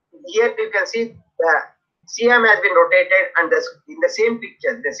 Here you can see the C-arm has been rotated, and in the same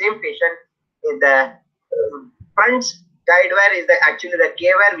picture, the same patient, in the front guide wire is actually the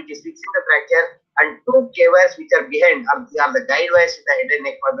K wire which is fixing the fracture, and two K wires which are behind are the guide wires in the head and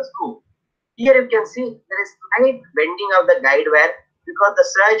neck for the screw. Here you can see there is slight bending of the guide wire because the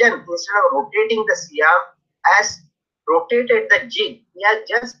surgeon, instead of rotating the C-arm, has rotated the jig. He has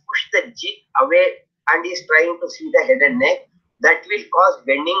just pushed the jig away and is trying to see the head and neck. That will cause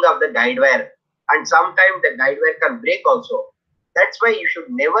bending of the guide wire, and sometimes the guide wire can break also. That's why you should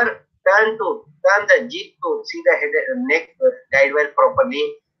never turn the jig to see the head and neck guide wire properly.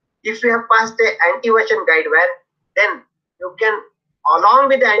 If you have passed the anti-version guide wire, then you can, along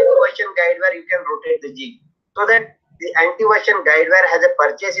with the anti-version guide wire, you can rotate the jig so that the anti-version guide wire has a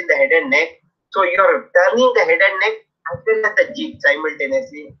purchase in the head and neck. So you are turning the head and neck as well as the jig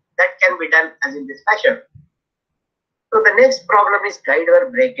simultaneously. That can be done as in this fashion. So the next problem is guide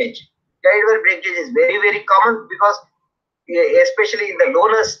wire breakage. Guide wire breakage is very, very common because especially in the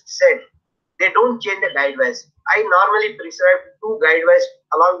lower set, they don't change the guide wires. I normally prescribe 2 guide wires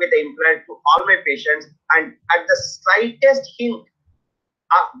along with the implant to all my patients, and at the slightest hint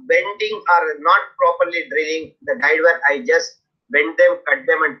of bending or not properly drilling the guide wire, I just bend them, cut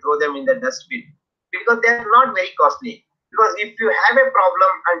them, and throw them in the dustbin because they are not very costly. Because if you have a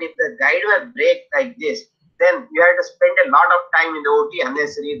problem and if the guide wire break like this, then you have to spend a lot of time in the OT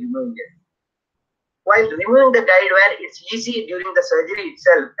unnecessarily removing it. While removing the guide wire, it's easy during the surgery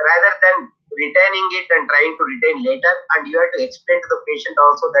itself rather than retaining it and trying to retain later. And you have to explain to the patient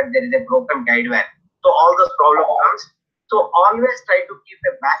also that there is a broken guide wire. So all those problems comes. So always try to keep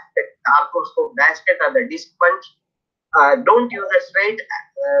a basket, arthroscope basket or the disc punch. Don't use a straight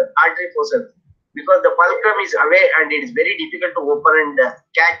artery forceps because the fulcrum is away and it is very difficult to open and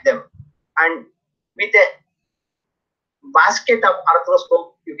catch them. And with a basket of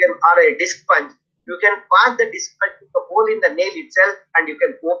arthroscope, you can, or a disc punch, you can pass the disc punch to the hole in the nail itself, and you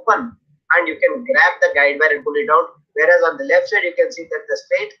can open and you can grab the guide wire and pull it out. Whereas on the left side, you can see that the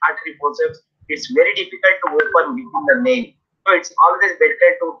straight artery forceps, it's very difficult to open within the nail. So it's always better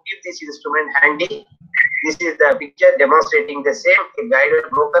to keep this instrument handy. This is the picture demonstrating the same, a guide wire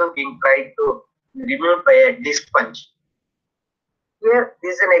broken being tried to remove by a disc punch. Here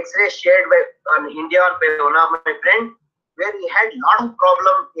is an X-ray shared by on India by one of my friends, where he had lot of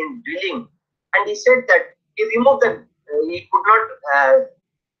problem in drilling, and he said that he removed the he could not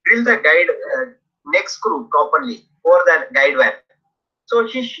drill the guide neck screw properly over the guide wire. So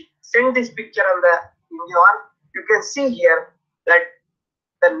he sent this picture on the India one. You can see here that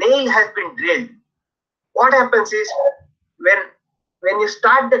the nail has been drilled. What happens is when you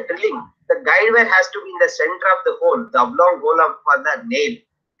start the drilling, the guide wire has to be in the center of the hole, the oblong hole of the nail.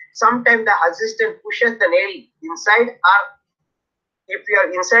 Sometimes the assistant pushes the nail inside, or if you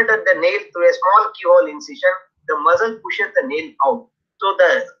have inserted the nail through a small keyhole incision, the muzzle pushes the nail out. So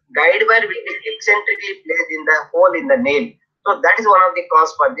the guide wire will be eccentrically placed in the hole in the nail. So that is one of the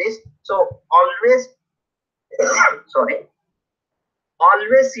cause for this. So always,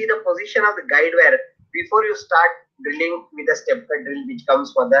 always see the position of the guide wire before you start drilling with the step cut drill which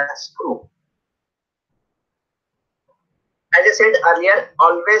comes for the screw. As I said earlier,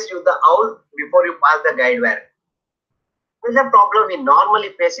 always use the awl before you pass the guide wire. This is a problem we normally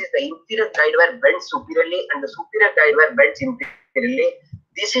face is the inferior guide wire bends superiorly and the superior guide wire bends inferiorly.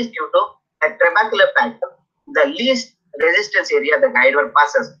 This is due to a trabecular pattern, the least resistance area the guide wire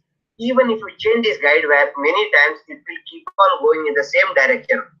passes. Even if you change this guide wire many times, it will keep on going in the same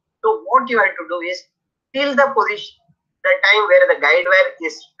direction. So what you have to do is, till the position, the time where the guide wire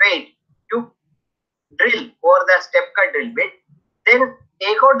is straight, you drill over the step cut drill bit, then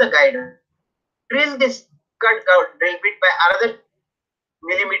take out the guide wire, drill this drill bit by another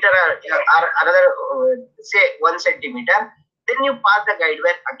millimeter or another say 1 centimeter, then you pass the guide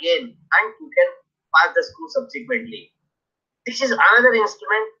wire again and you can pass the screw subsequently. This is another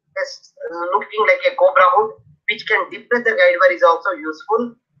instrument that's looking like a cobra hood, which can depress the guide wire, is also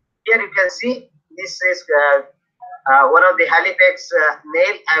useful. Here you can see this is one of the Halifax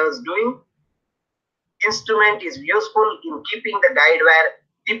nail I was doing. Instrument is useful in keeping the guide wire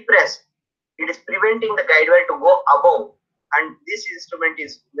depressed. It is preventing the guide wire to go above, and this instrument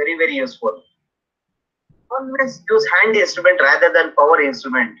is very, very useful. always use hand instrument rather than power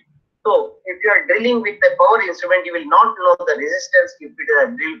instrument. So if you are drilling with the power instrument, you will not know the resistance if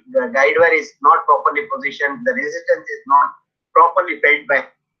the guide wire is not properly positioned, the resistance is not properly felt by.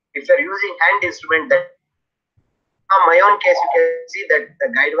 If you are using hand instrument, that from my own case, you can see that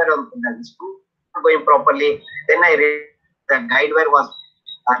the guide wire on the screw not going properly. Then I realized the guide wire was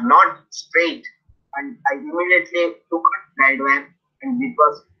not straight, and I immediately took the guide wire, and it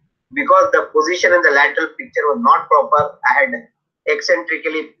was because the position in the lateral picture was not proper. I had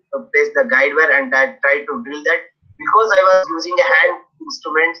eccentrically placed the guide wire, and I tried to drill that. Because I was using a hand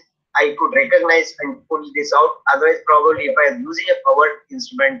instrument, I could recognize and pull this out. Otherwise, probably if I was using a powered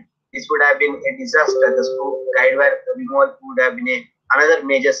instrument, this would have been a disaster. The screw guide wire removal would have been another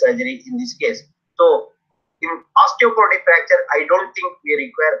major surgery in this case. So in osteoporotic fracture, I don't think we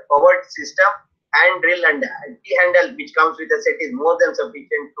require powered system. Hand drill and T-handle, which comes with a set, is more than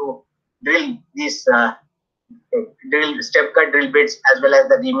sufficient to drill these drill step cut drill bits, as well as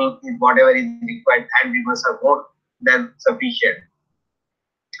the reaming is whatever is required. Hand reamers are more than sufficient.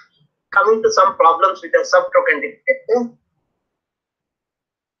 Coming to some problems with the subtrochanteric fracture,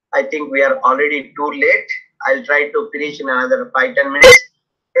 I think we are already too late. I'll try to finish in another 5-10 minutes.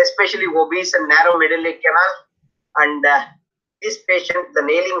 Especially obese and narrow medullary canal, and this patient, the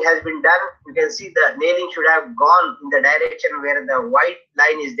nailing has been done. You can see the nailing should have gone in the direction where the white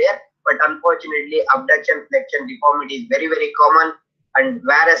line is there, but unfortunately abduction flexion deformity is very, very common, and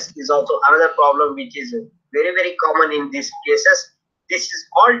varus is also another problem which is very, very common in these cases. This is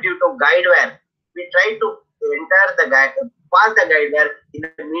all due to guide wire. We try to enter the guide, pass the guide wire in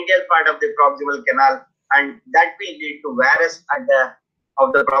the medial part of the proximal canal, and that will lead to varus at the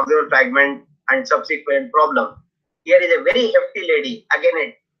of the proximal fragment and subsequent problem. Here is a very hefty lady. Again,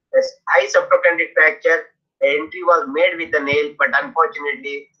 a high subtrochanteric fracture. The entry was made with the nail, but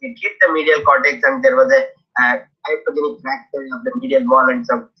unfortunately, it hit the medial cortex, and there was a hypogenic fracture of the medial wall, and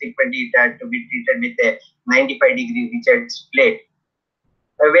subsequently it had to be treated with a 95-degree Richards plate.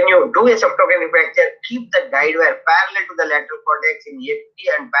 When you do a subtrochanteric fracture, keep the guide wire parallel to the lateral cortex in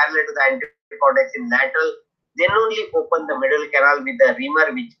FT and parallel to the anterior cortex in lateral. Then only open the middle canal with the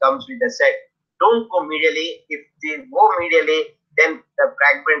reamer which comes with the set. Don't go medially. If they go medially, then the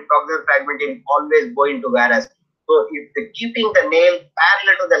proximal fragment will always go into varus. So if keeping the nail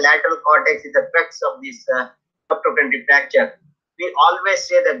parallel to the lateral cortex is the crux of this subtrochanteric fracture. We always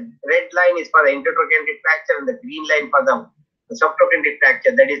say the red line is for the intertrochanteric fracture and the green line for the subtrochanteric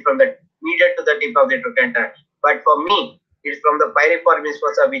fracture, that is from the medial to the tip of the trochanter. But for me, it's from the piriformis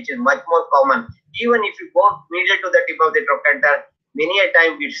fossa, which is much more common. Even if you go medial to the tip of the trochanter, many a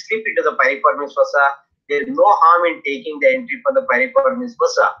time we slip into the piriformis fossa. There is no harm in taking the entry for the piriformis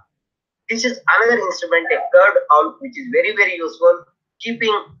fossa. This is another instrument, a curved awl, which is very, very useful,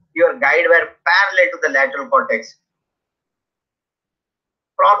 keeping your guide wire parallel to the lateral cortex.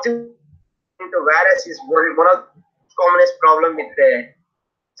 Proximal to varus is one of the commonest problem with the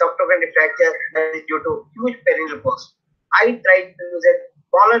subtrochanteric fracture, that is due to huge perineal post. I tried to use a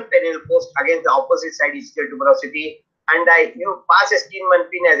smaller perineal post against the opposite side ischial tuberosity, and I pass a Steenman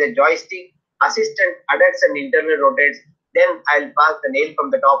pin as a joystick, assistant adducts and internal rotates, then I'll pass the nail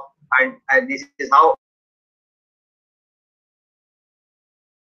from the top, and this is how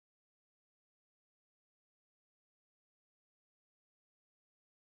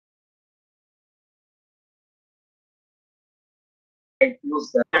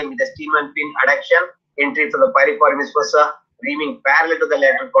use the Steenman pin adduction, entry for the piriformis fossa, reaming parallel to the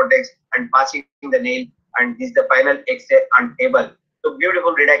lateral cortex, and passing the nail, and this is the final X-ray on table. So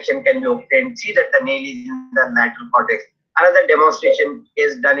beautiful reduction can be obtained. See that the nail is in the lateral cortex. Another demonstration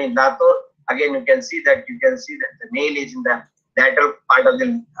is done in Latur. Again, you can see that the nail is in the lateral part of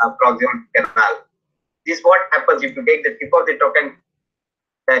the proximal canal. This is what happens if you take the tip of the token.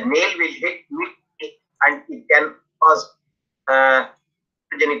 The nail will hit and it can cause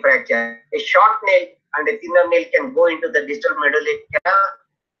hypogenic fracture. A short nail and a thinner nail can go into the distal medullary canal,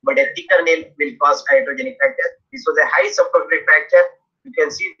 but a thicker nail will cause hypogenic fracture. This was a high subtrochanteric fracture. You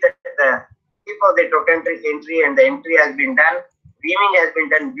can see that the tip of the trochanteric entry and the entry has been done. Reaming has been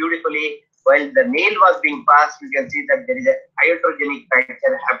done beautifully. While the nail was being passed, you can see that there is a hypogenic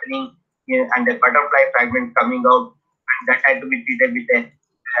fracture happening and a butterfly fragment coming out, and that had to be treated with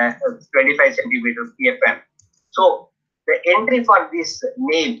a 25 centimeters PFM. So the entry for this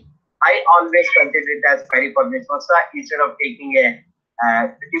nail, I always consider it as piriformis fossa instead of taking a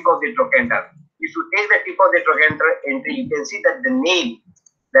tip of the trochanter. If you take the tip of the trochanter entry, you can see that the nail,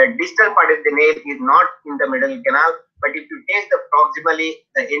 the distal part of the nail is not in the middle canal. But if you take the proximally,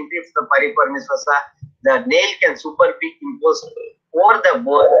 the entry of the piriformis fossa, the nail can superimposed over the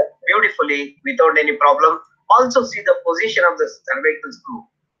bone beautifully without any problem. Also see the position of the cervical screw.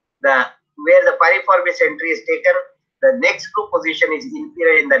 The where the piriformis entry is taken, the neck screw position is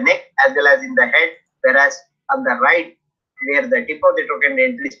inferior in the neck as well as in the head, whereas on the right, where the tip of the trochanter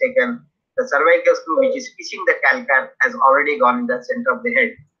entry is taken, the cervical screw which is fishing the calcar has already gone in the center of the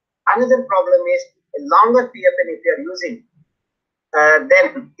head. Another problem is a longer PFN if you are using,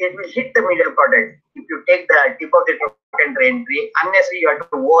 then it will hit the medial cortex. If you take the tip of the trochanter entry, unnecessarily you have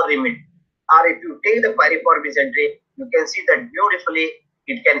to over limit. Or if you take the piriformis entry, you can see that beautifully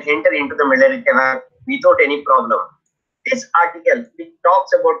it can enter into the medullary canal without any problem. This article which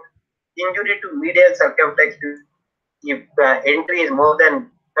talks about injury to medial circumflex if the entry is more than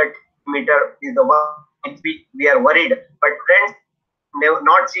 30 meter is the one which we are worried. But friends, never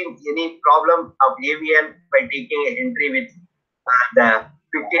not seen any problem of AVN by taking an entry with the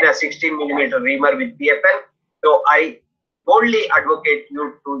 15 or 16 millimeter reamer with PFN. So I boldly advocate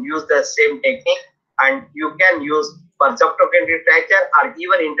you to use the same technique, and you can use for subtrochanteric fracture or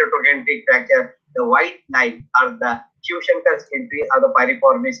even intertrochanteric fracture the white line or the Shivashankar's entry or the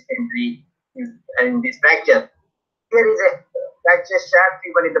piriformis entry in this fracture. Here is a fracture shaft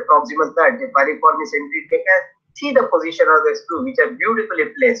even in the proximal third, the piriformis entry taken. See the position of the screw which are beautifully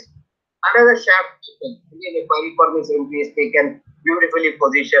placed. Another shaft, again a piriformis entry is taken, beautifully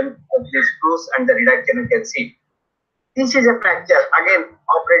positioned of the screws and the reduction you can see. This is a fracture again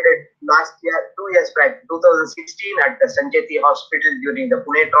operated last year, 2 years back, 2016 at the Sancheti hospital during the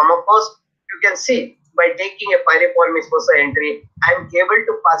Pune trauma course. You can see by taking a piriformis fossa entry, I am able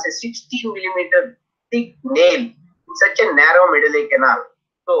to pass a 16 millimeter thick nail in such a narrow medullary canal.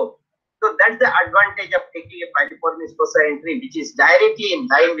 So that's the advantage of taking a piriformis fossa entry, which is directly in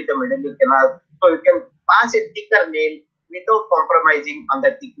line with the medullary canal. So you can pass a thicker nail without compromising on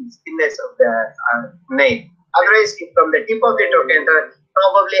the thickness of the nail. Otherwise, if from the tip of the trochanter,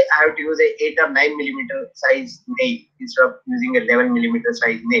 probably I have to use a 8 or 9 millimeter size nail instead of using a 11 millimeter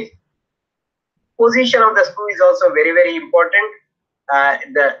size nail. Position of the screw is also very, very important.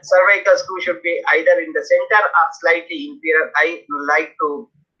 The cervical screw should be either in the center or slightly inferior. I like to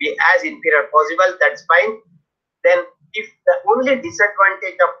be as inferior possible. That's fine. Then, if the only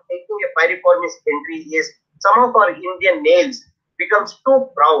disadvantage of taking a piriformis entry is some of our Indian nails becomes too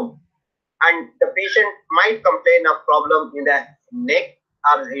proud, and the patient might complain of problem in the neck,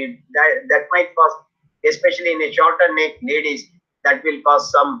 or that might cause, especially in a shorter neck ladies, that will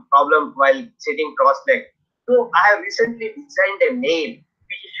cause some problem while sitting cross-legged. So I have recently designed a nail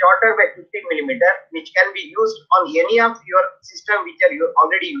which is shorter by 15 millimeter, which can be used on any of your system which are you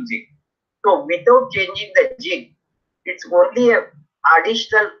already using. So without changing the jig, it's only a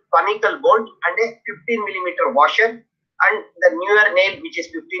additional conical bolt and a 15 millimeter washer, and the newer nail which is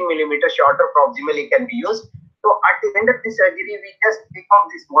 15 millimeter shorter proximally can be used. So at the end of the surgery, we just take off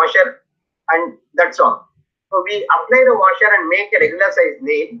this washer and that's all. So we apply the washer and make a regular size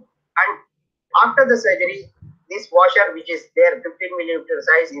nail, and after the surgery, this washer which is there 15 millimeter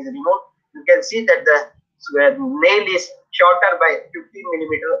size is removed. You can see that the nail is shorter by 15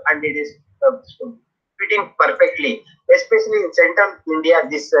 millimeter and it is fitting perfectly. Especially in central India,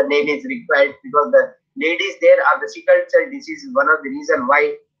 this nail is required because the ladies there are the sickle cell disease is one of the reason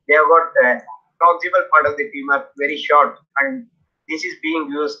why they have got proximal part of the femur very short, and this is being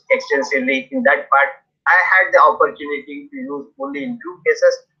used extensively in that part. I had the opportunity to use only in few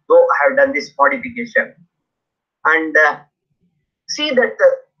cases, though I have done this modification. And see that the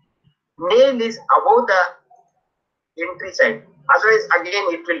nail is above the entry side. Otherwise, again,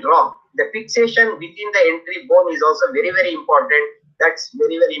 it will drop. The fixation within the entry bone is also very, very important. That's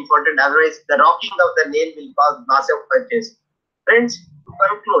very, very important. Otherwise, the rocking of the nail will cause loss of purchase. Friends, to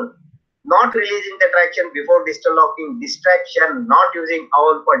conclude, not releasing the traction before distal locking, distraction, not using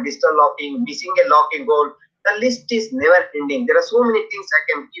owl for distal locking, missing a locking goal. The list is never ending. There are so many things I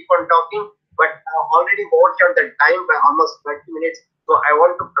can keep on talking, but I already overshot the time by almost 30 minutes. So I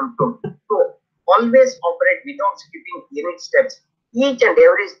want to conclude. So always operate without skipping any steps. Each and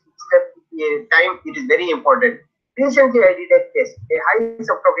every step time it is very important. Recently, I did a test, a high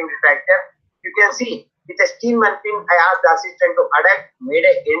subtrochanteric fracture. You can see with a steam and pin, I asked the assistant to adapt, made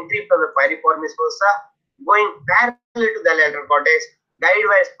an entry from the piriformis fossa, going parallel to the lateral cortex. Guide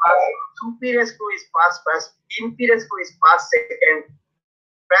wires pass, superior screw is passed first, inferior screw is passed second.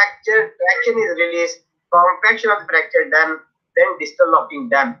 Fracture, traction is released, compaction of the fracture done, then distal locking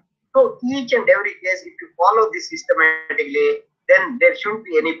done. So each and every case, if you follow this systematically, then there shouldn't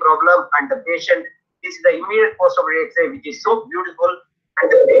be any problem. And the patient, this is the immediate post-operative X-ray, which is so beautiful.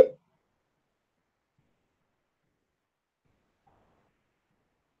 And the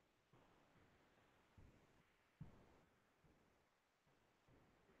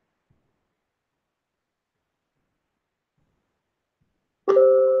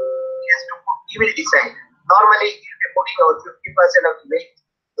he will decide. Normally, he will be putting out 50% of the weight,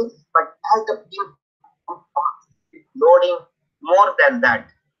 but as the pin loading more than that.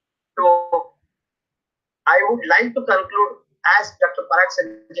 So I would like to conclude, as Dr. Parag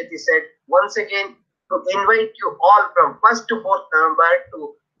Sanjeti said, once again to invite you all from 1st to 4th November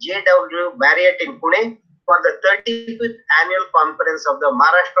to JW Marriott in Pune for the 35th annual conference of the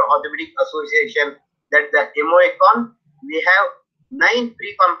Maharashtra Orthopedic Association, that the MOACon. We have 9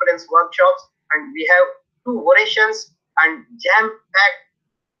 pre-conference workshops and we have 2 orations and jam-packed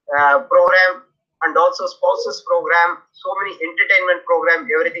program, and also spouses program, so many entertainment program,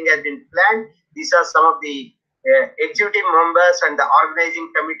 everything has been planned. These are some of the executive members and the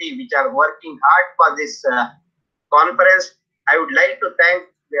organizing committee which are working hard for this conference. I would like to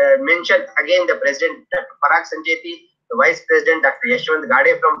mention again the President Dr. Parag Sanjeti, the Vice President Dr. Yashwant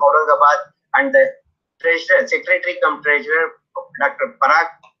Gade from Aurangabad, and the Treasurer, Secretary cum Treasurer Dr.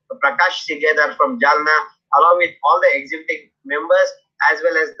 Prakash Sigedar from Jalna, along with all the executive members, as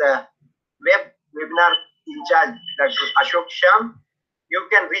well as the webinar in charge, Dr. Ashok Sham. You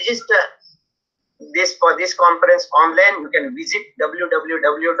can register this for this conference online. You can visit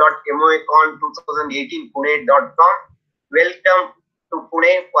www.moacon2018pune.com. Welcome to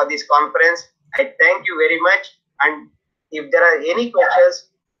Pune for this conference. I thank you very much. And if there are any questions,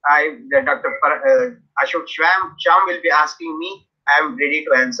 Dr. Ashok Sham will be asking me. I am ready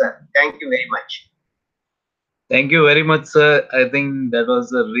to answer. Thank you very much. Thank you very much, sir. I think that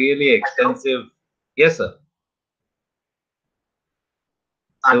was a really extensive. Yes, sir.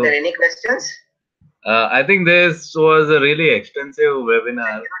 Are there any questions? I think this was a really extensive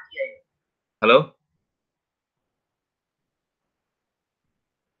webinar. Hello?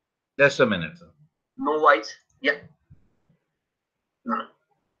 Just a minute, sir. No voice. Yeah. No.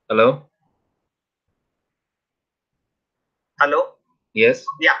 Hello? Hello? Yes?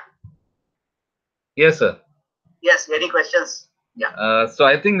 Yeah. Yes, sir. Yes, any questions? Yeah. So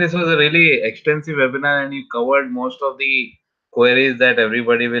I think this was a really extensive webinar and you covered most of the queries that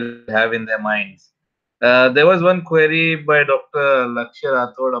everybody will have in their minds. There was one query by Dr. Lakshya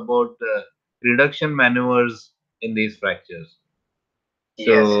Rathod about reduction maneuvers in these fractures.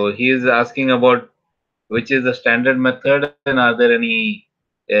 So Yes. he is asking about which is the standard method and are there any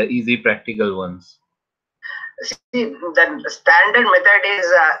easy practical ones? See, the standard method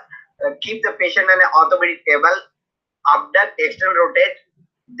is keep the patient on an orthopedic table, abduct, external rotate,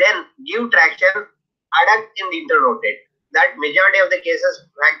 then give traction, adduct and interrotate. That majority of the cases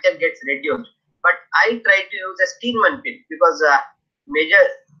fracture gets reduced. But I try to use a Steenman pin because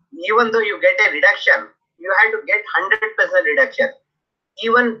even though you get a reduction, you have to get 100% reduction.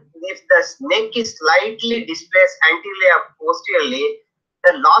 Even if the neck is slightly displaced anteriorly or posteriorly,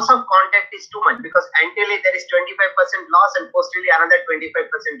 the loss of contact is too much because anteriorly there is 25% loss and posteriorly another 25%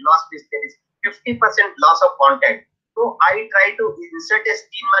 loss, means there is 50% loss of contact. So I try to insert a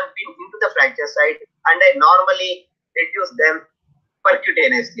Steenman pin into the fracture site and I normally reduce them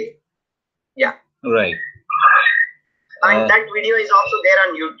percutaneously. Yeah. Right. And that video is also there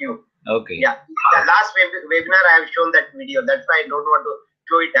on YouTube. Okay. Yeah. The last webinar I have shown that video. That's why I don't want to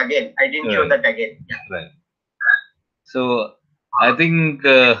show it again. I didn't show that again. Yeah. Right. So I think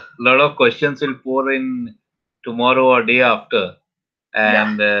a lot of questions will pour in tomorrow or day after.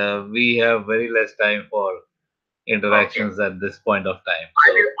 And we have very less time for interactions at this point of time.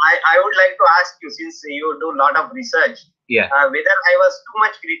 So, I would like to ask you, since you do a lot of research, yeah, whether I was too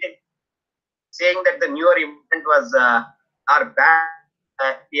much critical saying that the newer implant was are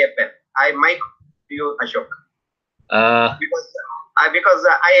bad PFN. I might to you, Ashok. Because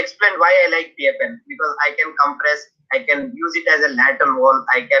I explained why I like PFN, because I can compress, I can use it as a lateral wall,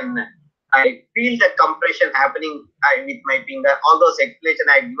 I feel the compression happening with my finger. All those explanations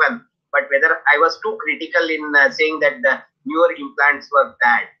I given, but whether I was too critical in saying that the newer implants were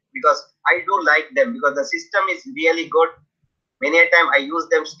bad, because I do like them because the system is really good. Many a time I use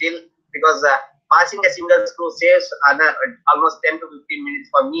them still because passing a single screw saves almost 10 to 15 minutes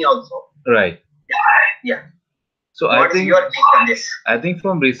for me also. Right. Yeah. So what is your take on this? I think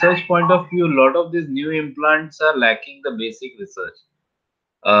from research point of view, a lot of these new implants are lacking the basic research.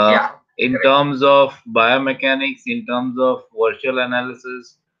 In terms of biomechanics, in terms of virtual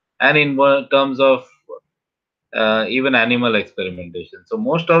analysis, and in terms of even animal experimentation. So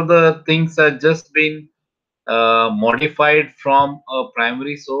most of the things are just been modified from a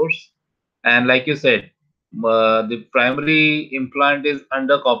primary source, and like you said, the primary implant is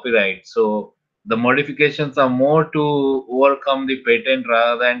under copyright, so the modifications are more to overcome the patent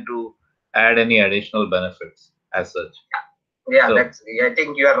rather than to add any additional benefits as such. Yeah, so, I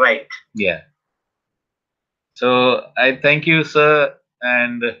think you are right. Yeah. So I thank you, sir,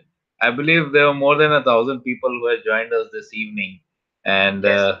 and I believe there were more than 1,000 people who had joined us this evening, and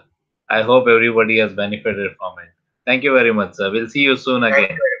Yes. I hope everybody has benefited from it. Thank you very much, sir. We'll see you soon Thank you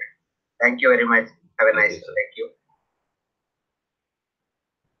again. very much. Thank you very much. Have a Thank nice you, day. sir. Thank you.